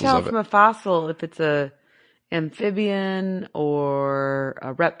how fossils can you tell of from it. a fossil if it's a amphibian or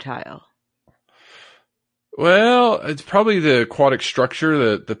a reptile? Well, it's probably the aquatic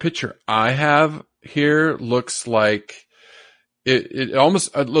structure. The picture I have here looks like it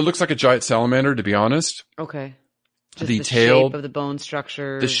almost looks like a giant salamander, to be honest. Okay. Just the the tail shape of the bone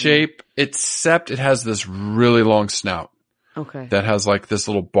structure. The shape, except it has this really long snout. Okay. That has like this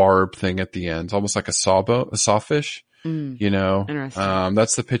little barb thing at the end, almost like a sawfish. You know, Interesting.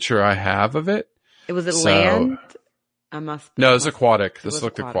 that's the picture I have of it. Was it land? No, it's aquatic. This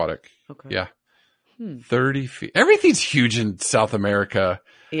looked aquatic. Okay. Yeah. 30 feet. Everything's huge in South America.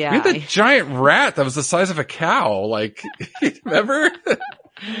 Yeah. We had that giant rat that was the size of a cow. Like, remember?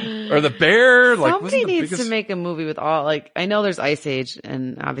 Or the bear. Somebody needs to make a movie with all, like, I know there's Ice Age,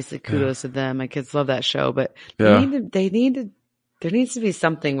 and obviously kudos to them. My kids love that show, but there needs to be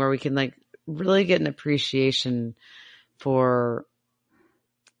something where we can like really get an appreciation for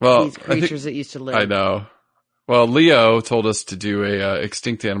these creatures that used to live. I know. Well, Leo told us to do a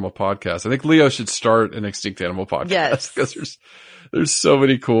extinct animal podcast. I think Leo should start an extinct animal podcast. Yes. Because there's so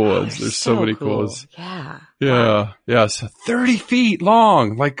many cool ones. There's so many cool ones. Yeah. Yeah. Wow. Yeah. So 30 feet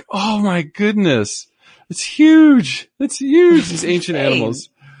long. Like, oh my goodness. It's huge. It's huge. These ancient animals.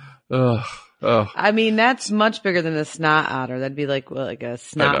 Ugh. Oh. I mean, that's much bigger than a snot otter. That'd be like, what, like a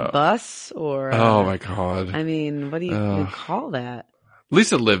snot bus or? Oh my God. I mean, what do you even call that? At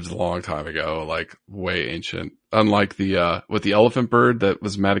least it lived a long time ago, like way ancient. Unlike the elephant bird that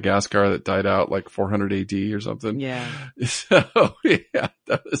was Madagascar that died out like 400 AD or something. Yeah. So yeah,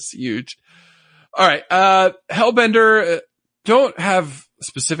 that was huge. All right. Hellbender don't have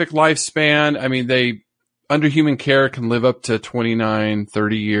specific lifespan. I mean, they under human care can live up to 29,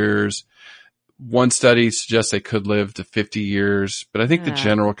 30 years. One study suggests they could live to 50 years, but I think the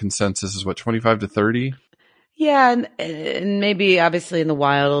general consensus is 25 to 30. Yeah. And maybe obviously in the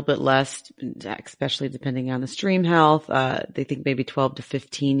wild a little bit less, especially depending on the stream health. They think maybe 12 to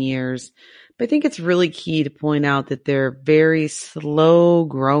 15 years, but I think it's really key to point out that they're very slow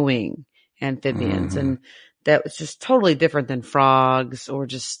growing amphibians. And that was just totally different than frogs or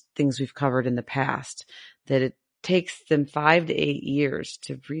just things we've covered in the past, that it takes them 5 to 8 years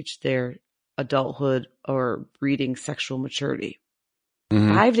to reach their adulthood or breeding sexual maturity.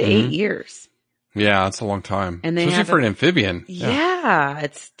 5 to 8 years. Yeah, that's a long time. And they especially for an amphibian. Yeah,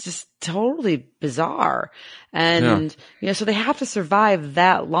 it's just totally bizarre. And, so they have to survive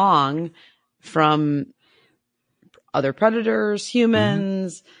that long from other predators,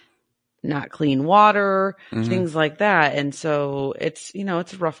 humans, not clean water, Mhm. things like that. And so it's,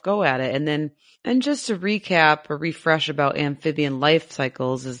 it's a rough go at it. And just to recap or refresh about amphibian life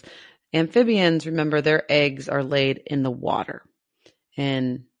cycles is amphibians, remember, their eggs are laid in the water,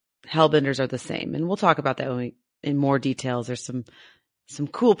 and hellbenders are the same. And we'll talk about that in more details. There's some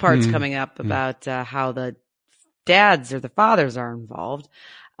cool parts coming up about how the dads or the fathers are involved.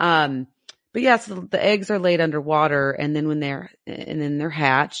 But yeah, so the eggs are laid underwater, and then they're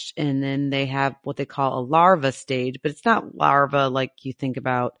hatched, and then they have what they call a larva stage, but it's not larva like you think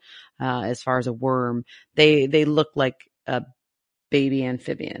about, as far as a worm. They look like a baby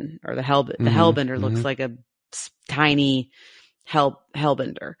amphibian, or the hellbender looks like a tiny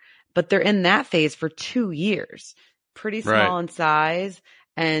hellbender, but they're in that phase for 2 years, pretty small in size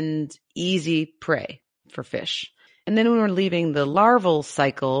and easy prey for fish. And then when we're leaving the larval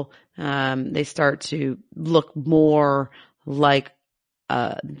cycle, they start to look more like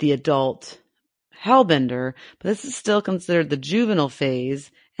the adult hellbender, but this is still considered the juvenile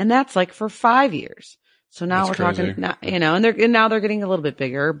phase, and that's like for 5 years. So now we're talking, and now they're getting a little bit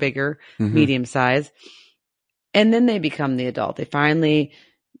bigger, medium size, and then they become the adult. They finally,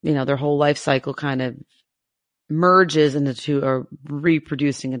 their whole life cycle kind of merges into a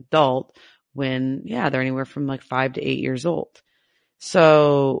reproducing adult when, they're anywhere from like 5 to 8 years old.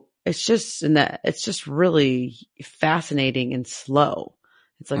 So it's just really fascinating and slow.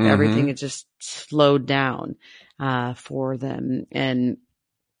 It's like everything is just slowed down, for them. And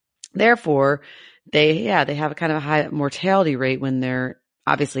therefore they have a kind of a high mortality rate when they're,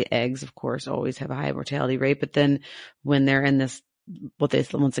 obviously eggs, of course, always have a high mortality rate, but then when they're in this, what they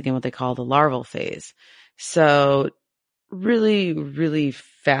call the larval phase. So really, really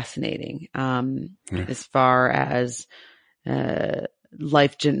fascinating, as far as,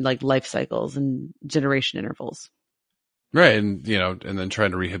 life cycles and generation intervals. Right. And, and then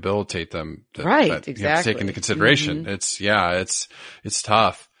trying to rehabilitate them. Exactly. You have to take into consideration. It's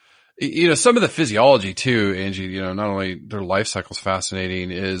tough. Some of the physiology too, Angie, not only their life cycle's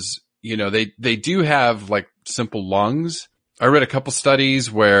fascinating is, they do have like simple lungs. I read a couple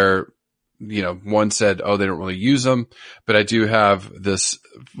studies where, one said, oh, they don't really use them, but I do have this,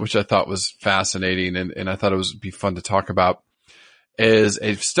 which I thought was fascinating. And I thought it would be fun to talk about, is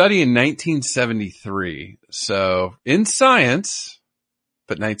a study in 1973. So in Science,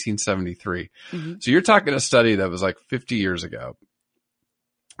 but 1973. So you're talking a study that was like 50 years ago.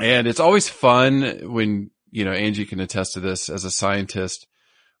 And it's always fun when, Angie can attest to this as a scientist,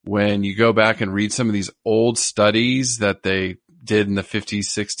 when you go back and read some of these old studies that they did in the 50s,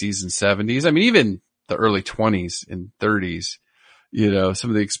 60s, and 70s. I mean, even the early 20s and 30s,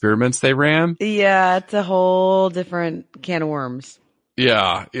 some of the experiments they ran. Yeah, it's a whole different can of worms.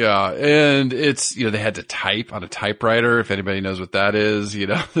 Yeah. And it's, they had to type on a typewriter. If anybody knows what that is,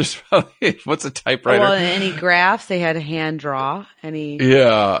 there's probably, what's a typewriter? Well, any graphs, they had to hand draw any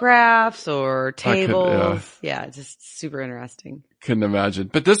graphs or tables. Just super interesting. Couldn't imagine.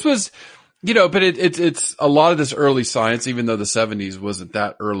 But this was, but it's a lot of this early science, even though the 70s wasn't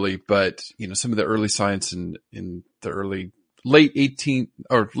that early, but, some of the early science in the late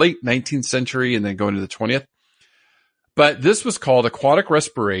 19th century and then going to the 20th. But this was called aquatic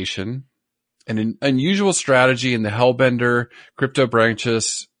respiration, an unusual strategy in the hellbender,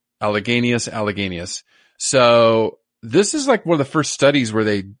 Cryptobranchus alleganius. So this is like one of the first studies where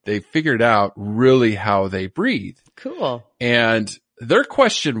they figured out really how they breathe. Cool. And their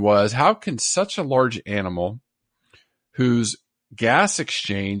question was, how can such a large animal whose gas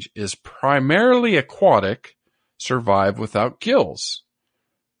exchange is primarily aquatic survive without gills?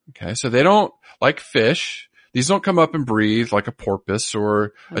 Okay. So they don't, like fish, these don't come up and breathe like a porpoise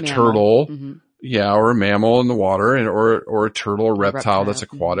or a turtle. Or a mammal in the water, or a turtle or reptile that's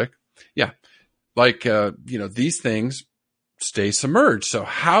aquatic. Yeah. Like, these things stay submerged. So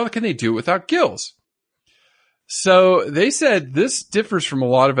how can they do it without gills? So they said this differs from a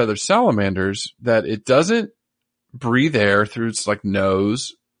lot of other salamanders, that it doesn't breathe air through its like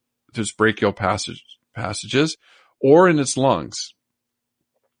nose, through its brachial passages, or in its lungs.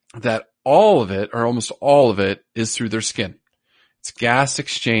 That all of it, or almost all of it, is through their skin. It's gas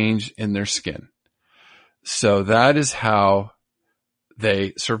exchange in their skin. So that is how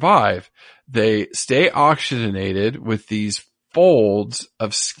they survive. They stay oxygenated with these folds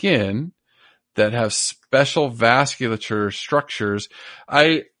of skin that have special vasculature structures.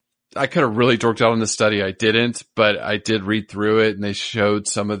 I could have really dorked out on this study. I didn't, but I did read through it, and they showed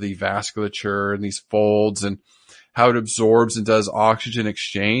some of the vasculature and these folds and how it absorbs and does oxygen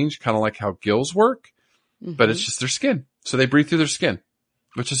exchange, kind of like how gills work, but it's just their skin. So they breathe through their skin,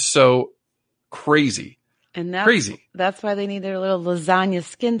 which is so crazy. And that's why they need their little lasagna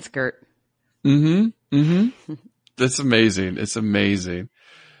skin skirt. Mm-hmm. Mm-hmm. That's amazing. It's amazing.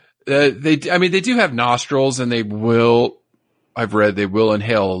 They do have nostrils, and I've read they will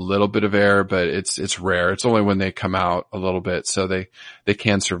inhale a little bit of air, but it's rare. It's only when they come out a little bit, so they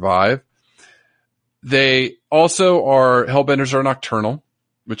can survive. They also hellbenders are nocturnal,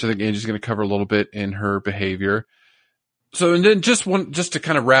 which I think Angie's going to cover a little bit in her behavior. So, and then just to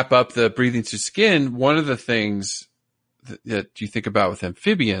kind of wrap up the breathing through skin, one of the things that you think about with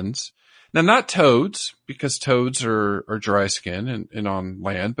amphibians, now not toads, because toads are dry skin and on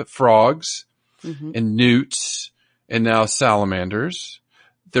land, but frogs and newts and now salamanders,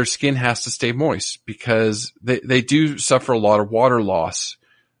 their skin has to stay moist because they do suffer a lot of water loss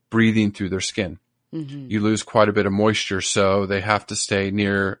breathing through their skin. Mm-hmm. You lose quite a bit of moisture, so they have to stay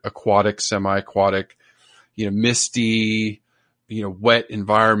near aquatic, semi-aquatic, misty, wet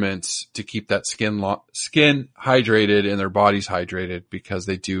environments to keep that skin hydrated and their bodies hydrated, because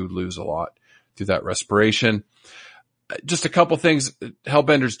they do lose a lot through that respiration. Just a couple things.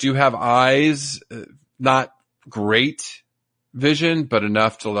 Hellbenders do have eyes, not great vision, but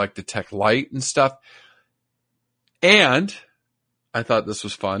enough to detect light and stuff. And I thought this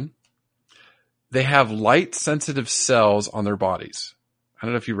was fun. They have light sensitive cells on their bodies. I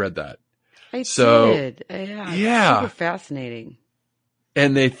don't know if you read that. I did. Yeah. Super fascinating.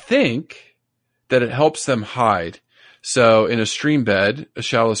 And they think that it helps them hide. So in a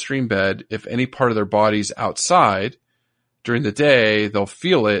shallow stream bed, if any part of their body's outside during the day, they'll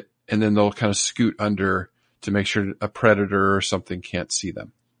feel it, and then they'll kind of scoot under to make sure a predator or something can't see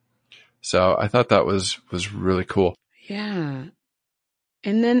them. So I thought that was really cool. Yeah.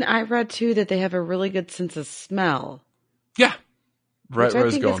 And then I read too that they have a really good sense of smell. Yeah. Right, which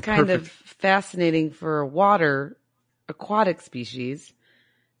I think is kind of fascinating for a aquatic species.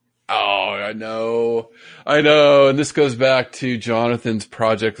 Oh, I know. And this goes back to Jonathan's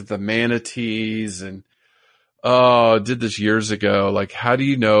project with the manatees, and did this years ago. How do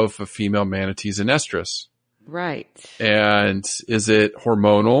you know if a female manatee is an estrus? Right. And is it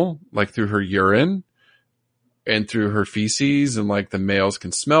hormonal, through her urine and through her feces, and the males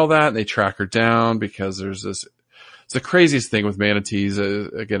can smell that and they track her down, because there's this, it's the craziest thing with manatees.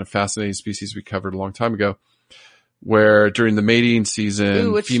 Again, a fascinating species we covered a long time ago, where during the mating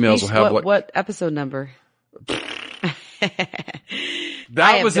season, females will have what episode number?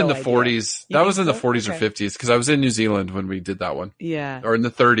 That was in the 40s. That was in the 40s or 50s, because I was in New Zealand when we did that one. Yeah. Or in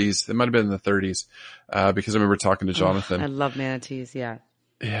the 30s. It might have been in the 30s, because I remember talking to Jonathan. I love manatees. Yeah.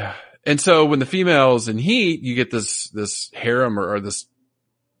 Yeah. And so when the female's in heat, you get this harem or this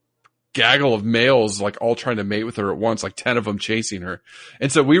gaggle of males, all trying to mate with her at once, 10 of them chasing her.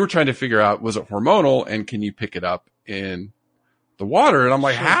 And so we were trying to figure out, was it hormonal, and can you pick it up in the water? And I'm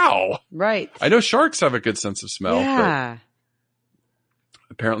like, how? Right. I know sharks have a good sense of smell. Yeah. But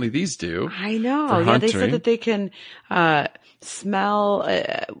apparently these do. I know. Yeah, they said that they can smell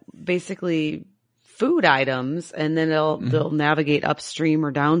basically food items, and then they'll navigate upstream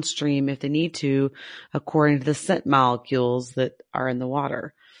or downstream if they need to, according to the scent molecules that are in the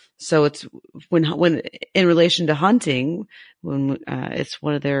water. So it's when in relation to hunting, when it's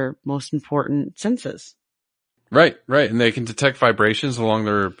one of their most important senses. Right. And they can detect vibrations along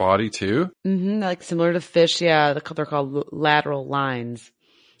their body too. Mm-hmm. Similar to fish. Yeah. They're called lateral lines.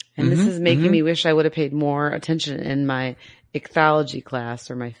 And this is making me wish I would have paid more attention in my ichthyology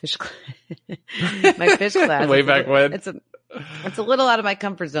class, or my fish class. My fish class. Way back when. It's a little out of my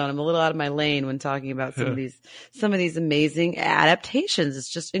comfort zone. I'm a little out of my lane when talking about some of these amazing adaptations. It's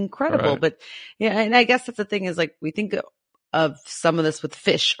just incredible. Right. But yeah, and I guess that's the thing is we think of some of this with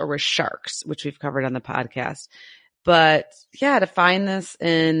fish or with sharks, which we've covered on the podcast. But yeah, to find this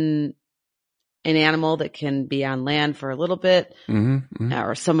in an animal that can be on land for a little bit,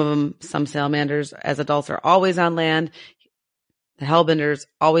 or some salamanders as adults are always on land. The hellbenders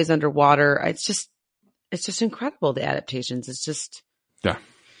always underwater. It's just incredible, the adaptations. It's just yeah.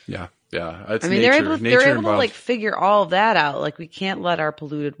 It's they're able to figure all of that out. We can't let our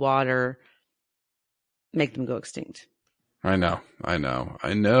polluted water make them go extinct. I know.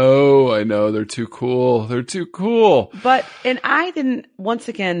 They're too cool. But, and I didn't, once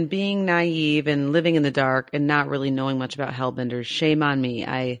again, being naive and living in the dark and not really knowing much about hellbenders, shame on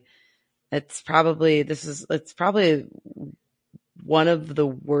me. It's probably one of the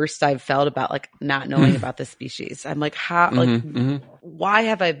worst I've felt about not knowing about this species. I'm why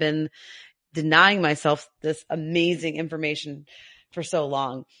have I been denying myself this amazing information for so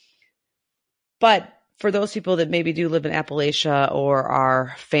long? But for those people that maybe do live in Appalachia or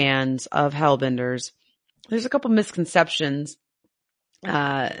are fans of hellbenders, there's a couple misconceptions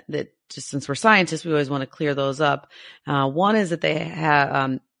that, just since we're scientists, we always want to clear those up. One is that they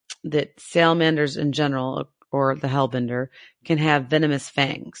have that salamanders in general, or the hellbender, can have venomous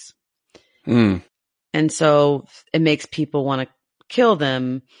fangs. Mm. And so it makes people want to kill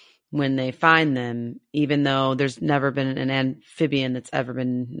them when they find them, even though there's never been an amphibian that's ever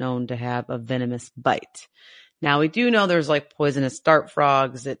been known to have a venomous bite. Now, we do know there's like poisonous dart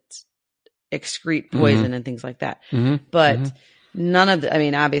frogs that excrete poison and things like that. But none of the, I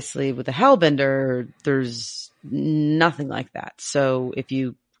mean, obviously with the hellbender, there's nothing like that. So if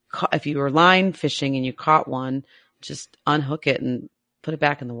you were line fishing and you caught one, just unhook it and put it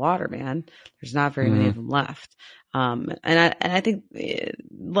back in the water, man. There's not very many of them left. And I think a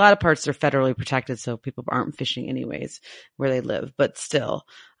lot of parts are federally protected, so people aren't fishing anyways where they live, but still.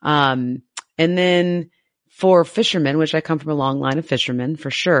 And then for fishermen, which I come from a long line of fishermen for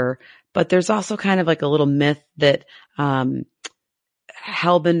sure, but there's also kind of like a little myth that,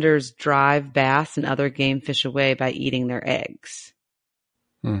 hellbenders drive bass and other game fish away by eating their eggs.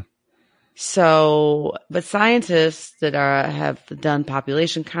 So, but scientists that have done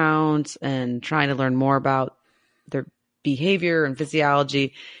population counts and trying to learn more about their behavior and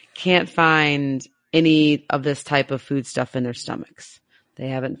physiology can't find any of this type of food stuff in their stomachs. They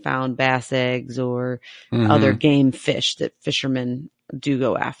haven't found bass eggs or other game fish that fishermen do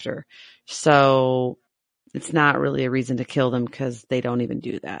go after. So it's not really a reason to kill them because they don't even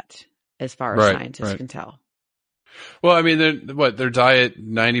do that as far as scientists can tell. Well, I mean, their diet,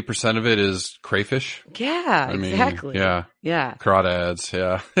 90% of it is crayfish? Yeah, exactly. Yeah. Crawdads,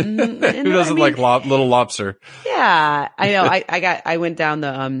 yeah. Who doesn't like little lobster? Yeah, I know. I went down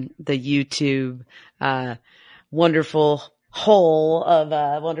the YouTube, wonderful hole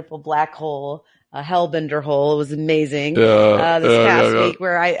of wonderful black hole, a hellbender hole. It was amazing. This past week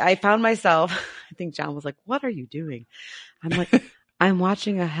where I found myself, I think John was like, "What are you doing?" I'm like, "I'm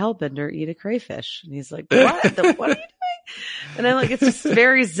watching a hellbender eat a crayfish." And he's like, "What? What are you doing?" And I'm like, "It's just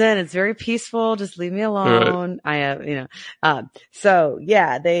very zen. It's very peaceful. Just leave me alone." Right. I have, so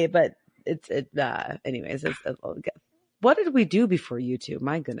yeah, anyways, what did we do before YouTube?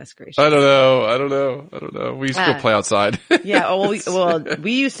 My goodness gracious. I don't know. We used to go play outside. Yeah.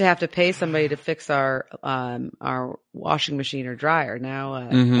 We used to have to pay somebody to fix our washing machine or dryer. Now,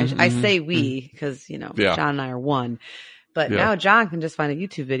 I say we because, John and I are one. But now John can just find a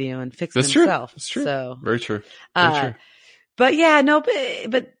YouTube video and fix it himself. That's true. So very true. Very true. But yeah, no,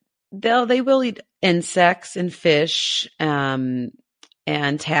 but they will eat insects and fish, and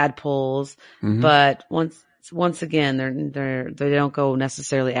tadpoles. But once again, they don't go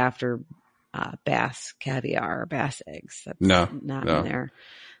necessarily after, bass caviar or bass eggs. That's not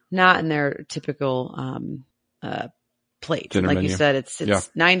in their typical, plate. Dinner like menu. You said, it's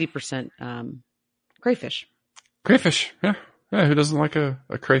 90%, crayfish. Crayfish, yeah. Who doesn't like a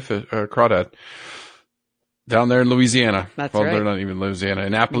crayfish, crawdad? Down there in Louisiana. That's right. Well, they're not even Louisiana,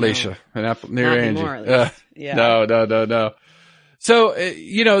 in Appalachia, near Angie. No. So,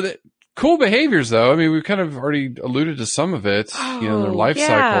 cool behaviors though. I mean, we've kind of already alluded to some of it, their life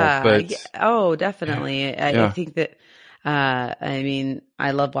cycle, but. Definitely. I think that,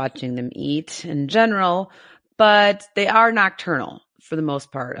 I love watching them eat in general, but they are nocturnal for the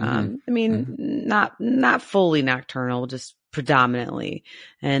most part. Not fully nocturnal, just predominantly.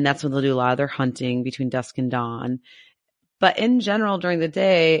 And that's when they'll do a lot of their hunting between dusk and dawn. But in general, during the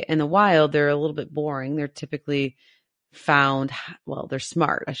day in the wild, they're a little bit boring. They're typically they're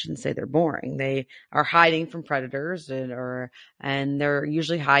smart. I shouldn't say they're boring. They are hiding from predators and they're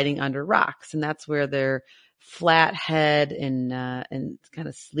usually hiding under rocks. And that's where their flat head and kind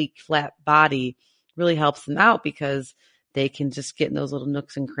of sleek, flat body really helps them out because they can just get in those little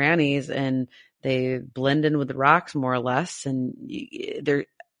nooks and crannies and they blend in with the rocks more or less. And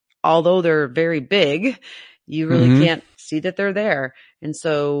although they're very big, you really can't see that they're there. And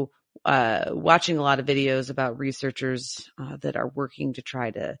so, watching a lot of videos about researchers, that are working to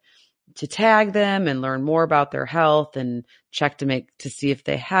try to tag them and learn more about their health and check to see if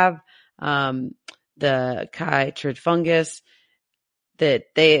they have, the chytrid fungus,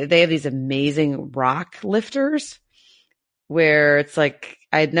 that they have these amazing rock lifters where it's like,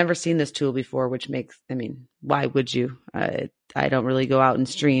 I had never seen this tool before, which why would you? I don't really go out in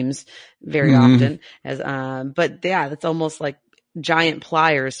streams very often but yeah, that's almost like giant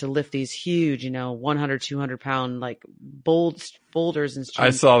pliers to lift these huge, 100, 200 pound, like boulders and streams.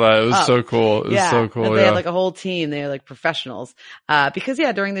 I saw that. It was so cool. It was so cool. They had like a whole team. They are like professionals. Because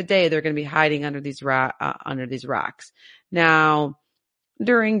during the day, they're going to be hiding under these rocks. Now,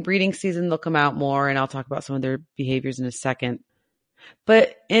 during breeding season, they'll come out more and I'll talk about some of their behaviors in a second.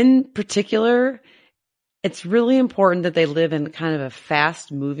 But in particular, it's really important that they live in kind of a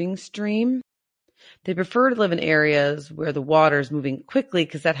fast moving stream They prefer to live in areas where the water is moving quickly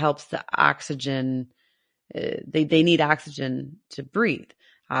because that helps the oxygen. They need oxygen to breathe,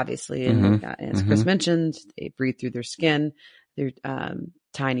 obviously. And as Chris mentioned, they breathe through their skin, their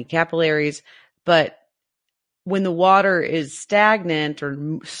tiny capillaries. But when the water is stagnant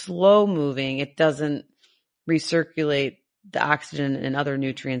or slow moving, it doesn't recirculate the oxygen and other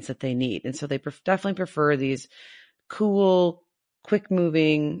nutrients that they need. And so they definitely prefer these cool, quick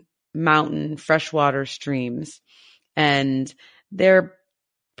moving mountain freshwater streams. And they're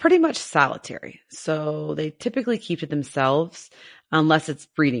pretty much solitary. So they typically keep to themselves unless it's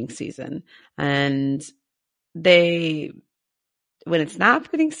breeding season. And when it's not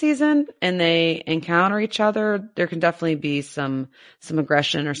breeding season and they encounter each other, there can definitely be some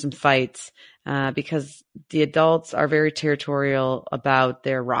aggression or some fights, because the adults are very territorial about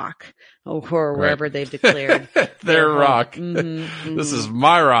their rock or wherever they've declared their rock. This is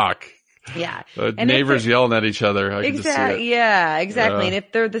my rock. Yeah. Neighbors yelling at each other. I can just see it. Yeah, exactly. And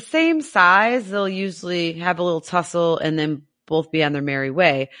if they're the same size, they'll usually have a little tussle and then both be on their merry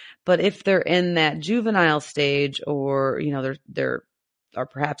way. But if they're in that juvenile stage or, they're or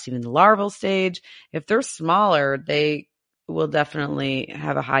perhaps even the larval stage, if they're smaller, they will definitely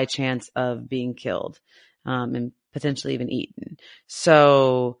have a high chance of being killed, and potentially even eaten.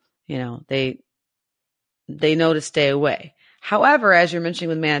 So, they know to stay away. However, as you're mentioning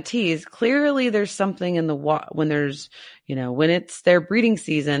with manatees, clearly there's something in the when there's, when it's their breeding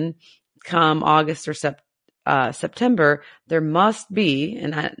season, come August or September, there must be,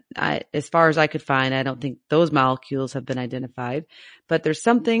 and I, as far as I could find, I don't think those molecules have been identified, but there's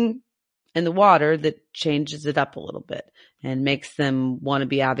something in the water that changes it up a little bit and makes them want to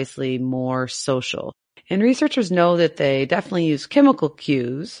be obviously more social. And researchers know that they definitely use chemical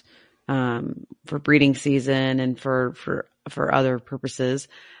cues for breeding season and for other purposes,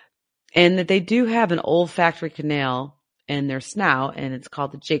 and that they do have an olfactory canal in their snout, and it's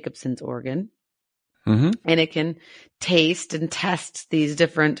called the Jacobson's organ. And it can taste and test these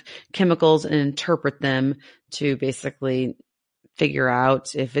different chemicals and interpret them to basically figure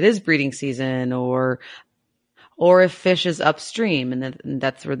out if it is breeding season or if fish is upstream, and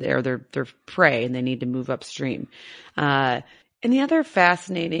that's where they're prey and they need to move upstream. And the other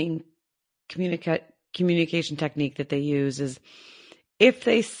fascinating communication technique that they use is if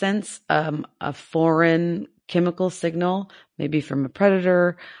they sense a foreign chemical signal, maybe from a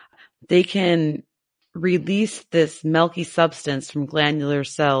predator, they can release this milky substance from glandular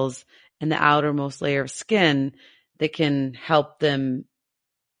cells in the outermost layer of skin that can help them.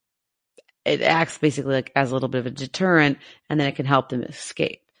 It acts basically like as a little bit of a deterrent, and then it can help them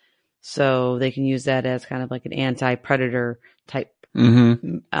escape. So they can use that as kind of like an anti-predator type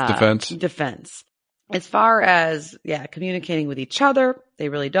defense. As far as, communicating with each other, they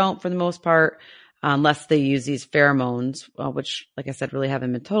really don't for the most part, unless they use these pheromones, which, like I said, really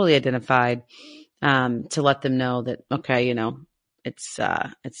haven't been totally identified, to let them know that, okay, it's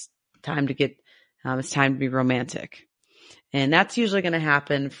time to get, it's time to be romantic. And that's usually going to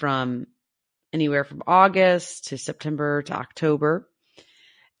happen from anywhere from August to September to October.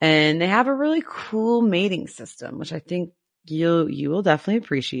 And they have a really cool mating system, which I think you will definitely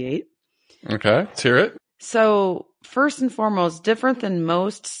appreciate. Okay, let's hear it. So first and foremost, different than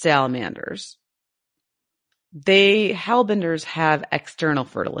most salamanders, hellbenders have external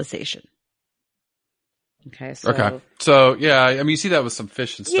fertilization. Okay. So yeah, I mean, you see that with some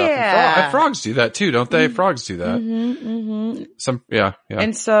fish and stuff. Yeah. And frogs do that too, don't they? Frogs do that. Yeah.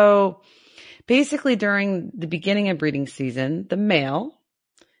 And so basically during the beginning of breeding season, the male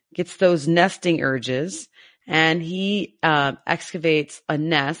gets those nesting urges and he excavates a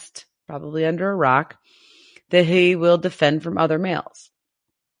nest, probably under a rock, that he will defend from other males.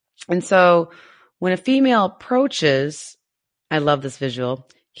 And so when a female approaches, I love this visual,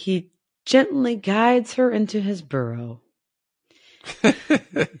 he gently guides her into his burrow.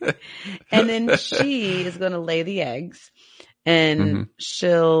 And then she is going to lay the eggs, and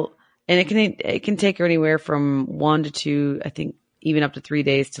it can take her anywhere from 1 to 2, I think even up to 3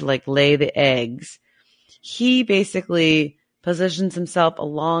 days to lay the eggs. He basically positions himself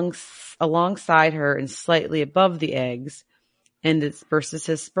alongside her and slightly above the eggs and disperses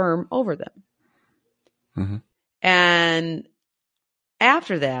his sperm over them. And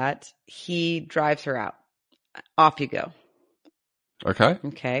after that, he drives her out. Off you go.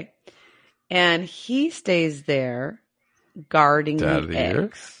 Okay. And he stays there guarding the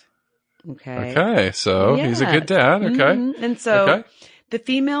eggs. Okay. So he's a good dad. Okay. And so the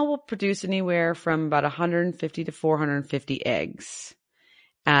female will produce anywhere from about 150 to 450 eggs.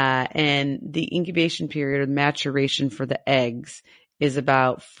 And the incubation period or maturation for the eggs is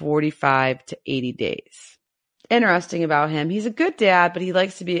about 45 to 80 days. Interesting about him, he's a good dad, but he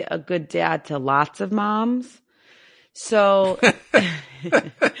likes to be a good dad to lots of moms. So,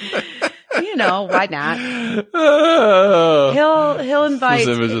 you know, why not? He'll invite,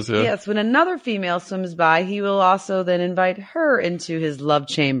 images, yeah. yes, when another female swims by, he will also then invite her into his love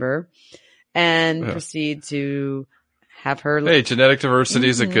chamber and proceed to have her. Hey, genetic diversity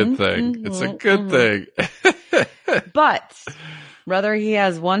is a good thing. It's a good thing. But whether he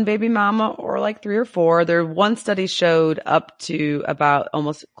has one baby mama or like 3 or 4, one study showed up to about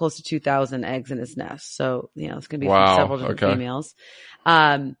almost close to 2,000 eggs in his nest. So, you know, it's going to be from several different females.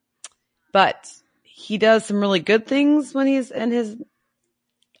 But he does some really good things when he's in his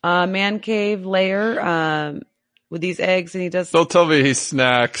man cave lair with these eggs, and he does. Don't tell me he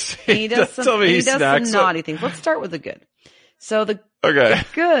snacks. He does some naughty things. Let's start with the good. So the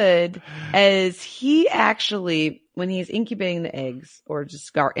good is he actually, when he's incubating the eggs, or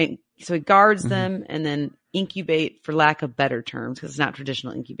just so he guards them and then incubate, for lack of better terms, because it's not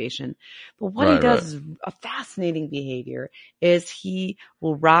traditional incubation. But what he does is a fascinating behavior. Is he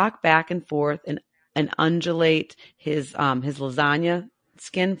will rock back and forth and undulate his lasagna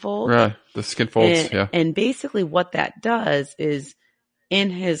skin fold. Right, the skin folds. And basically, what that does is, in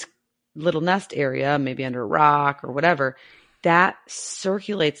his little nest area, maybe under a rock or whatever, that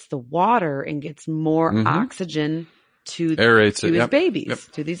circulates the water and gets more oxygen to his babies,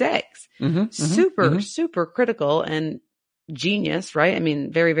 to these eggs. Super critical and genius, right? I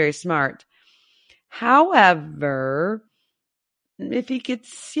mean, very, very smart. However, if he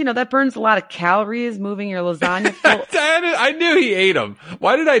gets, you know, that burns a lot of calories moving your lasagna. I knew he ate them.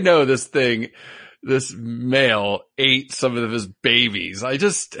 Why did I know this male ate some of his babies? I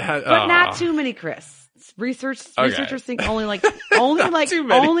just had, but not too many, Chris. Researchers think only like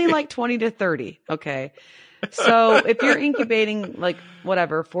 20 to 30. Okay. So if you're incubating like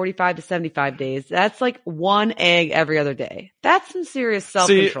whatever, 45 to 75 days, that's like 1 egg every other day. That's some serious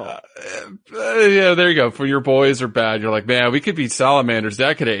self-control. Yeah, there you go. For your boys are bad. You're like, man, we could be salamanders.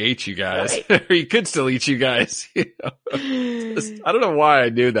 That could have ate you guys. Right. Or he could still eat you guys. You know? I don't know why I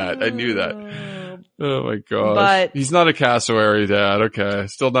knew that. I knew that. Oh my gosh. But he's not a cassowary dad. Okay.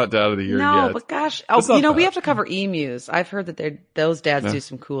 Still not dad of the year yet. No, but gosh. Oh, you know, we have to cover emus. I've heard that those dads do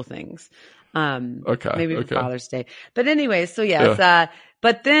some cool things. Maybe for Father's Day. But anyway, so yes,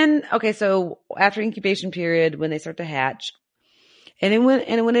 but then, so after incubation period, when they start to hatch, and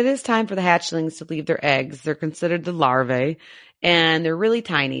when it is time for the hatchlings to leave their eggs, they're considered the larvae, and they're really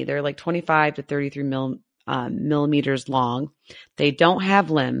tiny. They're like 25 to 33 millimeters long. They don't have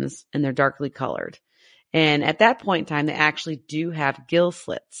limbs, and they're darkly colored. And at that point in time, they actually do have gill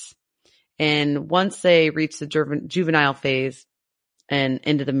slits. And once they reach the juvenile phase and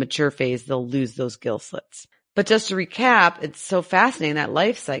into the mature phase, they'll lose those gill slits. But just to recap, it's so fascinating, that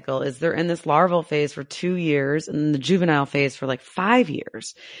life cycle is they're in this larval phase for 2 years and the juvenile phase for like 5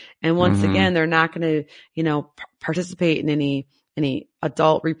 years. And once again, they're not going to, participate in any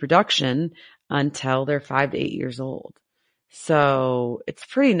adult reproduction until they're 5 to 8 years old. So it's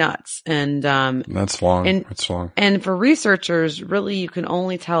pretty nuts. And, that's long. That's long. And for researchers, really, you can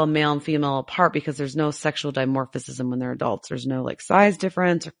only tell a male and female apart because there's no sexual dimorphism when they're adults. There's no like size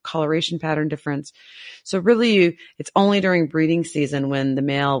difference or coloration pattern difference. So really, it's only during breeding season when the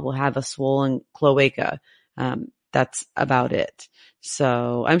male will have a swollen cloaca. That's about it.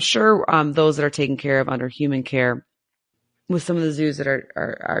 So I'm sure, those that are taken care of under human care, with some of the zoos that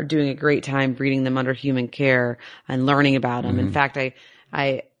are doing a great time breeding them under human care and learning about them. In fact,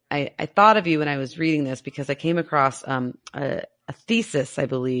 I thought of you when I was reading this because I came across a thesis, I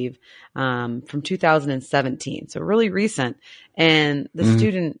believe, from 2017, so really recent. And the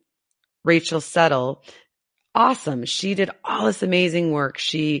student Rachel Settle, awesome. She did all this amazing work.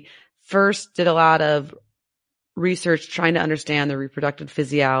 She first did a lot of research trying to understand the reproductive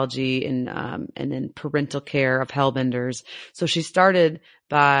physiology and then parental care of hellbenders. So she started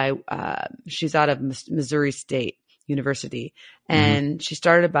by, she's out of Missouri State University, and she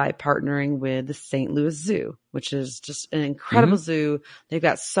started by partnering with the St. Louis Zoo, which is just an incredible zoo. They've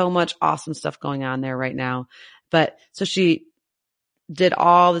got so much awesome stuff going on there right now. But so she did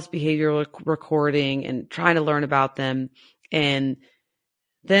all this behavioral recording and trying to learn about them. And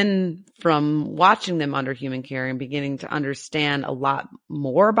then from watching them under human care and beginning to understand a lot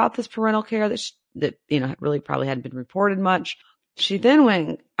more about this parental care that really probably hadn't been reported much, she then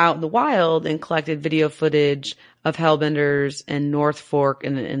went out in the wild and collected video footage of hellbenders in North Fork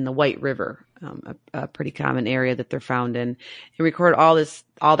in the White River a pretty common area that they're found in, and record all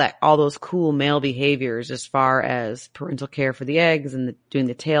those cool male behaviors as far as parental care for the eggs and doing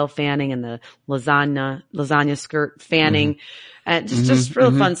the tail fanning and the lasagna skirt fanning, and just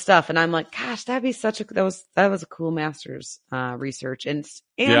real fun stuff. And I'm like, gosh, that'd be that was a cool master's research and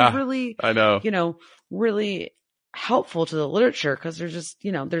really, I know, really helpful to the literature, because there's just,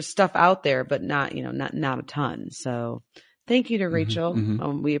 there's stuff out there, but not a ton. So thank you to Rachel.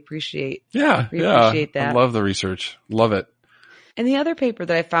 We appreciate that. I love the research. Love it. And the other paper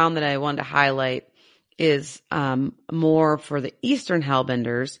that I found that I wanted to highlight is more for the Eastern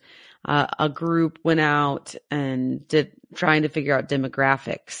Hellbenders. A group went out and trying to figure out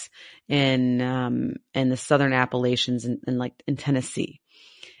demographics in the Southern Appalachians in Tennessee.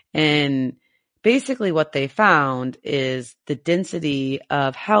 And basically what they found is the density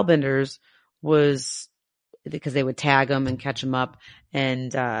of Hellbenders was, because they would tag them and catch them up,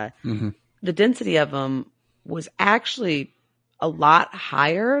 and the density of them was actually a lot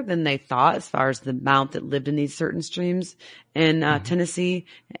higher than they thought as far as the amount that lived in these certain streams in Tennessee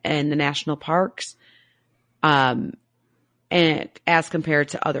and the national parks, and as compared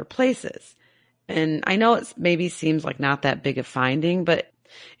to other places. And I know it maybe seems like not that big a finding, but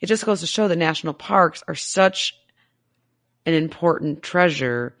it just goes to show the national parks are such an important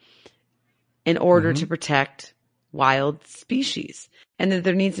treasure in order to protect wild species. And that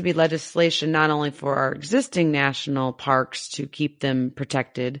there needs to be legislation not only for our existing national parks to keep them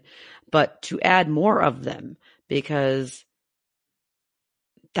protected, but to add more of them, because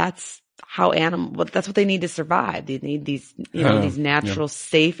that's that's what they need to survive. They need these, these natural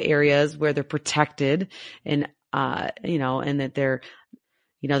safe areas where they're protected, and, and that they're,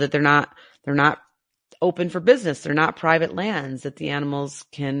 that they're not open for business. They're not private lands, that the animals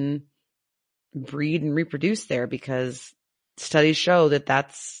can breed and reproduce there, because studies show that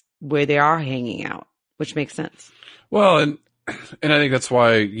that's where they are hanging out, which makes sense. Well, and I think that's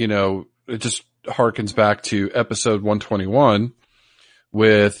why, it just harkens back to episode 121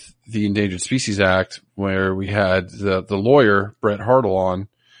 with the Endangered Species Act, where we had the lawyer, Brett Hartle, on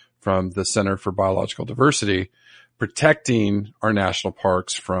from the Center for Biological Diversity, protecting our national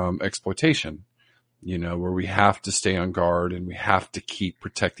parks from exploitation, where we have to stay on guard and we have to keep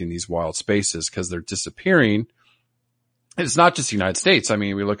protecting these wild spaces because they're disappearing. And it's not just the United States. I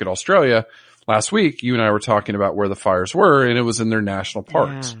mean, we look at Australia. Last week, you and I were talking about where the fires were, and it was in their national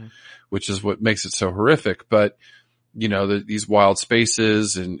parks, which is what makes it so horrific. But, these wild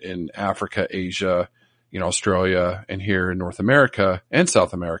spaces in Africa, Asia, Australia, and here in North America and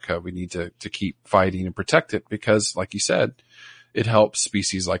South America, we need to keep fighting and protect it, because, like you said, it helps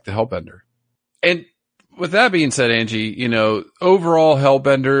species like the hellbender. And with that being said, Angie, overall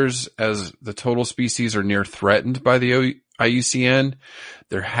hellbenders as the total species are near threatened by the IUCN.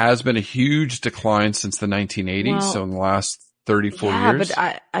 There has been a huge decline since the 1980s. So in the last 34 years.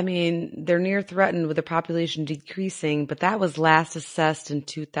 But I mean, they're near threatened with the population decreasing, but that was last assessed in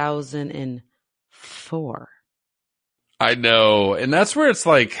 2004. I know. And that's where it's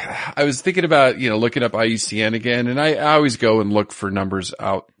like, I was thinking about, looking up IUCN again, and I always go and look for numbers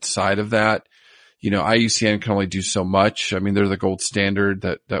outside of that. IUCN can only do so much. I mean, they're the gold standard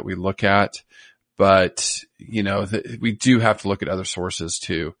that we look at, but, we do have to look at other sources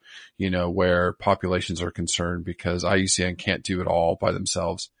too, where populations are concerned, because IUCN can't do it all by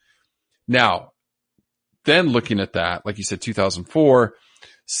themselves. Now, then looking at that, like you said, 2004,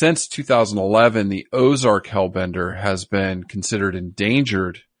 since 2011, the Ozark hellbender has been considered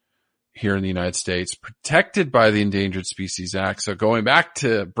endangered here in the United States, protected by the Endangered Species Act. So going back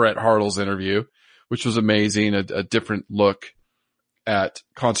to Brett Hartle's interview, which was amazing, a different look at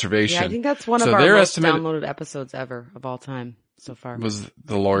conservation. Yeah, I think that's one of our most downloaded episodes ever of all time so far. Was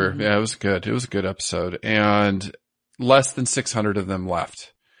the lawyer. Yeah, it was good. It was a good episode. And less than 600 of them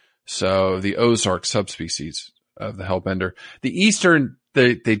left. So the Ozark subspecies of the hellbender. The Eastern,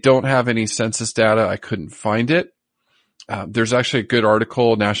 they don't have any census data. I couldn't find it. There's actually a good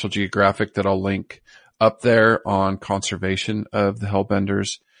article, National Geographic, that I'll link up there on conservation of the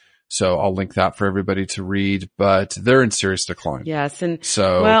hellbenders. So I'll link that for everybody to read, but they're in serious decline. Yes. And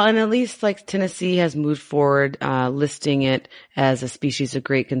and at least like Tennessee has moved forward, listing it as a species of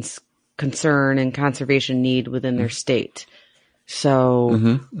great concern and conservation need within their state.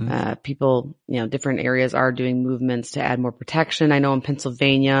 So, people, different areas are doing movements to add more protection. I know in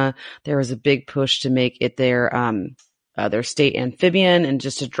Pennsylvania, there was a big push to make it their state amphibian, and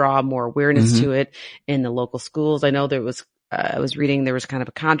just to draw more awareness to it in the local schools. I know there was, I was reading, there was kind of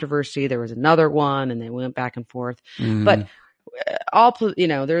a controversy. There was another one, and they went back and forth. But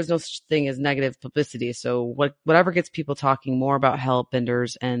there's no such thing as negative publicity. So whatever gets people talking more about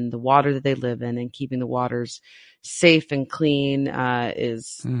hellbenders and the water that they live in and keeping the waters safe and clean,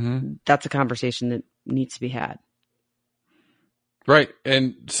 that's a conversation that needs to be had. Right.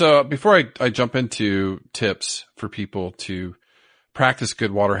 And so before I jump into tips for people to practice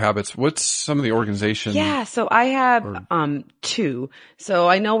good water habits, what's some of the organizations? Yeah. So I have, two. So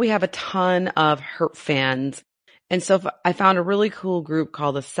I know we have a ton of HERP fans. And so I found a really cool group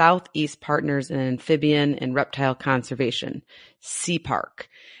called the Southeast Partners in Amphibian and Reptile Conservation, SEAPARC.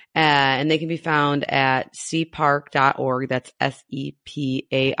 And they can be found at seaparc.org. That's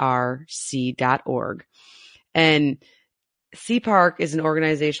SEPARC.org. And SEAPARC is an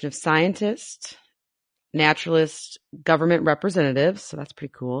organization of scientists, naturalists, government representatives. So that's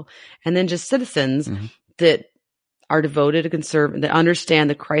pretty cool. And then just citizens that are devoted to conserve, that understand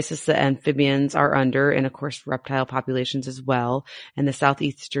the crisis that amphibians are under, and of course reptile populations as well, in the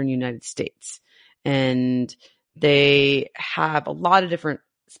southeastern United States. And they have a lot of different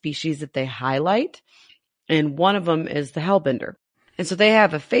species that they highlight, and one of them is the hellbender. And so they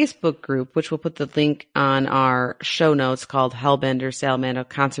have a Facebook group, which we'll put the link on our show notes, called Hellbender Salamander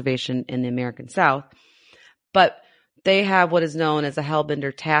Conservation in the American South. But they have what is known as a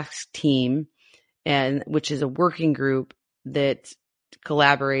Hellbender Task Team, and which is a working group that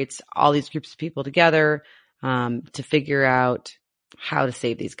collaborates all these groups of people together to figure out how to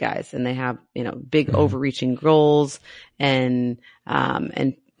save these guys. And they have, big overreaching goals and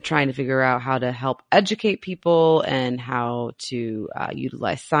trying to figure out how to help educate people and how to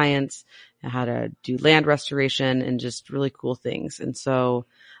utilize science and how to do land restoration and just really cool things. And so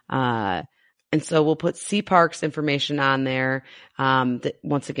we'll put SEAPARC's information on there. That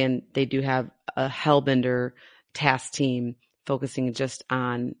once again, they do have a hellbender task team focusing just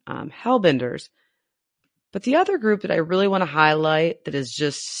on hellbenders. But the other group that I really want to highlight that is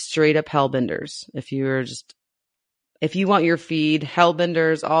just straight up hellbenders, if you want your feed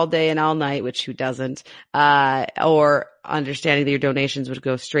hellbenders all day and all night, which who doesn't, or understanding that your donations would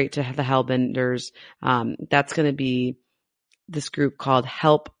go straight to the hellbenders, that's going to be this group called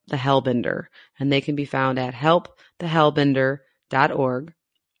Help the Hellbender, and they can be found at helpthehellbender.org.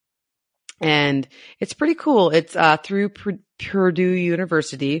 And it's pretty cool. It's through Purdue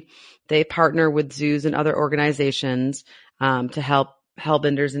University. They partner with zoos and other organizations to help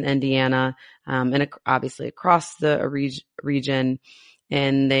hellbenders in Indiana and obviously across the region.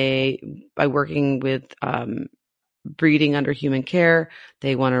 And by working with breeding under human care,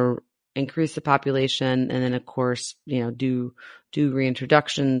 they want to increase the population, and then of course, do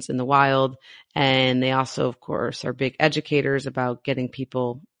reintroductions in the wild. And they also, of course, are big educators about getting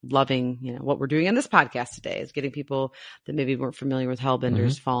people loving, what we're doing in this podcast today is getting people that maybe weren't familiar with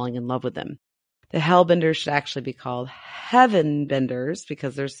hellbenders falling in love with them. The hellbenders should actually be called heavenbenders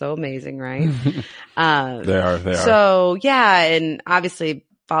because they're so amazing, right? They are. So yeah, and obviously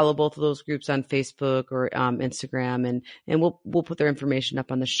follow both of those groups on Facebook or Instagram, and we'll put their information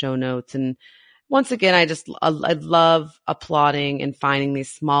up on the show notes. And once again, I love applauding and finding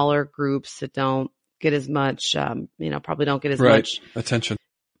these smaller groups that don't get as much, probably don't get as much attention.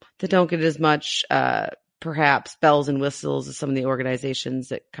 That don't get as much, perhaps bells and whistles as some of the organizations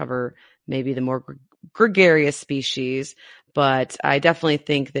that cover maybe the more gregarious species. But I definitely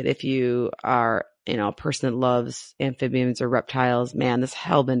think that if you are, a person that loves amphibians or reptiles, man, this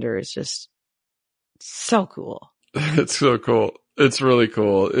hellbender is just so cool. It's so cool. It's really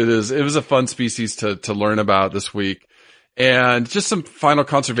cool. It is. It was a fun species to learn about this week, and just some final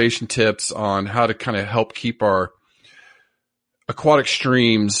conservation tips on how to kind of help keep our aquatic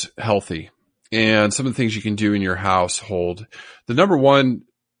streams healthy, and some of the things you can do in your household. The number one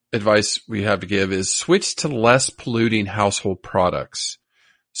advice we have to give is switch to less polluting household products.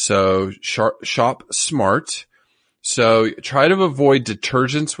 So shop smart. So try to avoid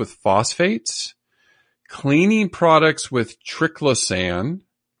detergents with phosphates, cleaning products with triclosan,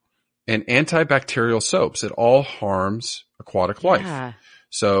 and antibacterial soaps. It all harms aquatic life.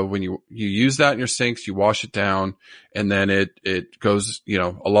 So when you use that in your sinks, you wash it down, and then it goes,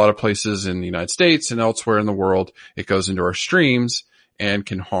 a lot of places in the United States and elsewhere in the world, it goes into our streams and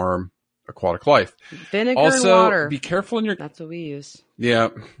can harm aquatic life. Vinegar also, and water. Be careful in your... That's what we use. Yeah,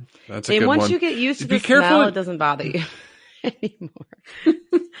 that's a good one. And once you get used to the smell, it doesn't bother you anymore.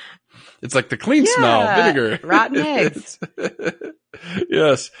 It's like the clean smell, vinegar. Rotten eggs.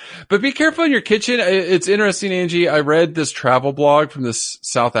 Yes. But be careful in your kitchen. It's interesting, Angie. I read this travel blog from this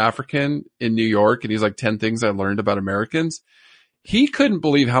South African in New York, and he's like 10 things I learned about Americans. He couldn't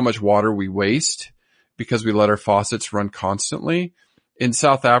believe how much water we waste because we let our faucets run constantly. in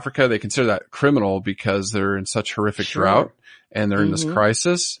South Africa, they consider that criminal because they're in such horrific drought and they're in this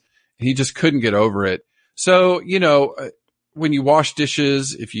crisis. He just couldn't get over it. So, you know, when you wash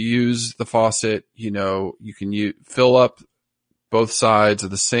dishes, if you use the faucet, you know, you can fill up both sides of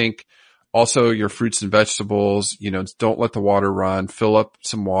the sink. Also your fruits and vegetables, you know, don't let the water run, fill up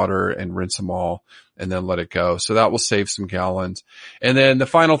some water and rinse them all and then let it go. So that will save some gallons. And then the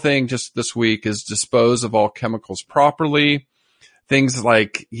final thing just this week is dispose of all chemicals properly. Things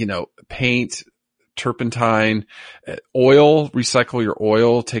like, you know, paint, turpentine, oil, recycle your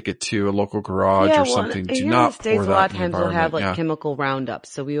oil, take it to a local garage or something. Do not pour that in the environment. A lot of times we'll have like chemical roundups.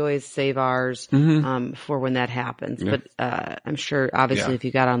 So we always save ours, for when that happens. Yeah. But, I'm sure obviously if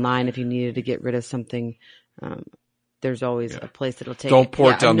you got online, if you needed to get rid of something, there's always a place that'll take Don't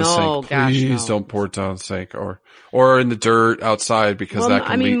pour it down the sink. Please don't pour it down the sink or in the dirt outside because that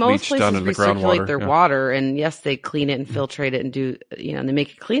can leach down in the groundwater. Recirculate their water, and yes, they clean it and filtrate it and do, you know, and they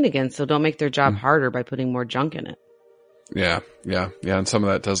make it clean again. So don't make their job harder by putting more junk in it. Yeah. And some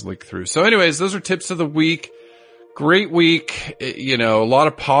of that does leak through. So anyways, those are tips of the week. Great week. You know, a lot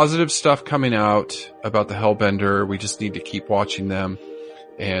of positive stuff coming out about the Hellbender. We just need to keep watching them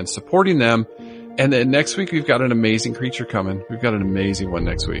and supporting them. And then next week, we've got an amazing creature coming. We've got an amazing one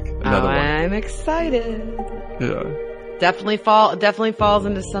next week. Another one. I'm excited. Yeah. Definitely falls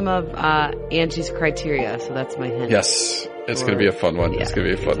into some of Angie's criteria. So that's my hint. Yes. It's going to be a fun one. Yeah. It's going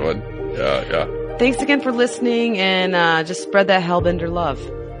to be a fun one. Yeah. Thanks again for listening, and just spread that Hellbender love.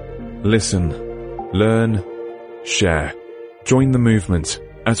 Listen, learn, share. Join the movement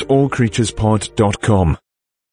at allcreaturespod.com.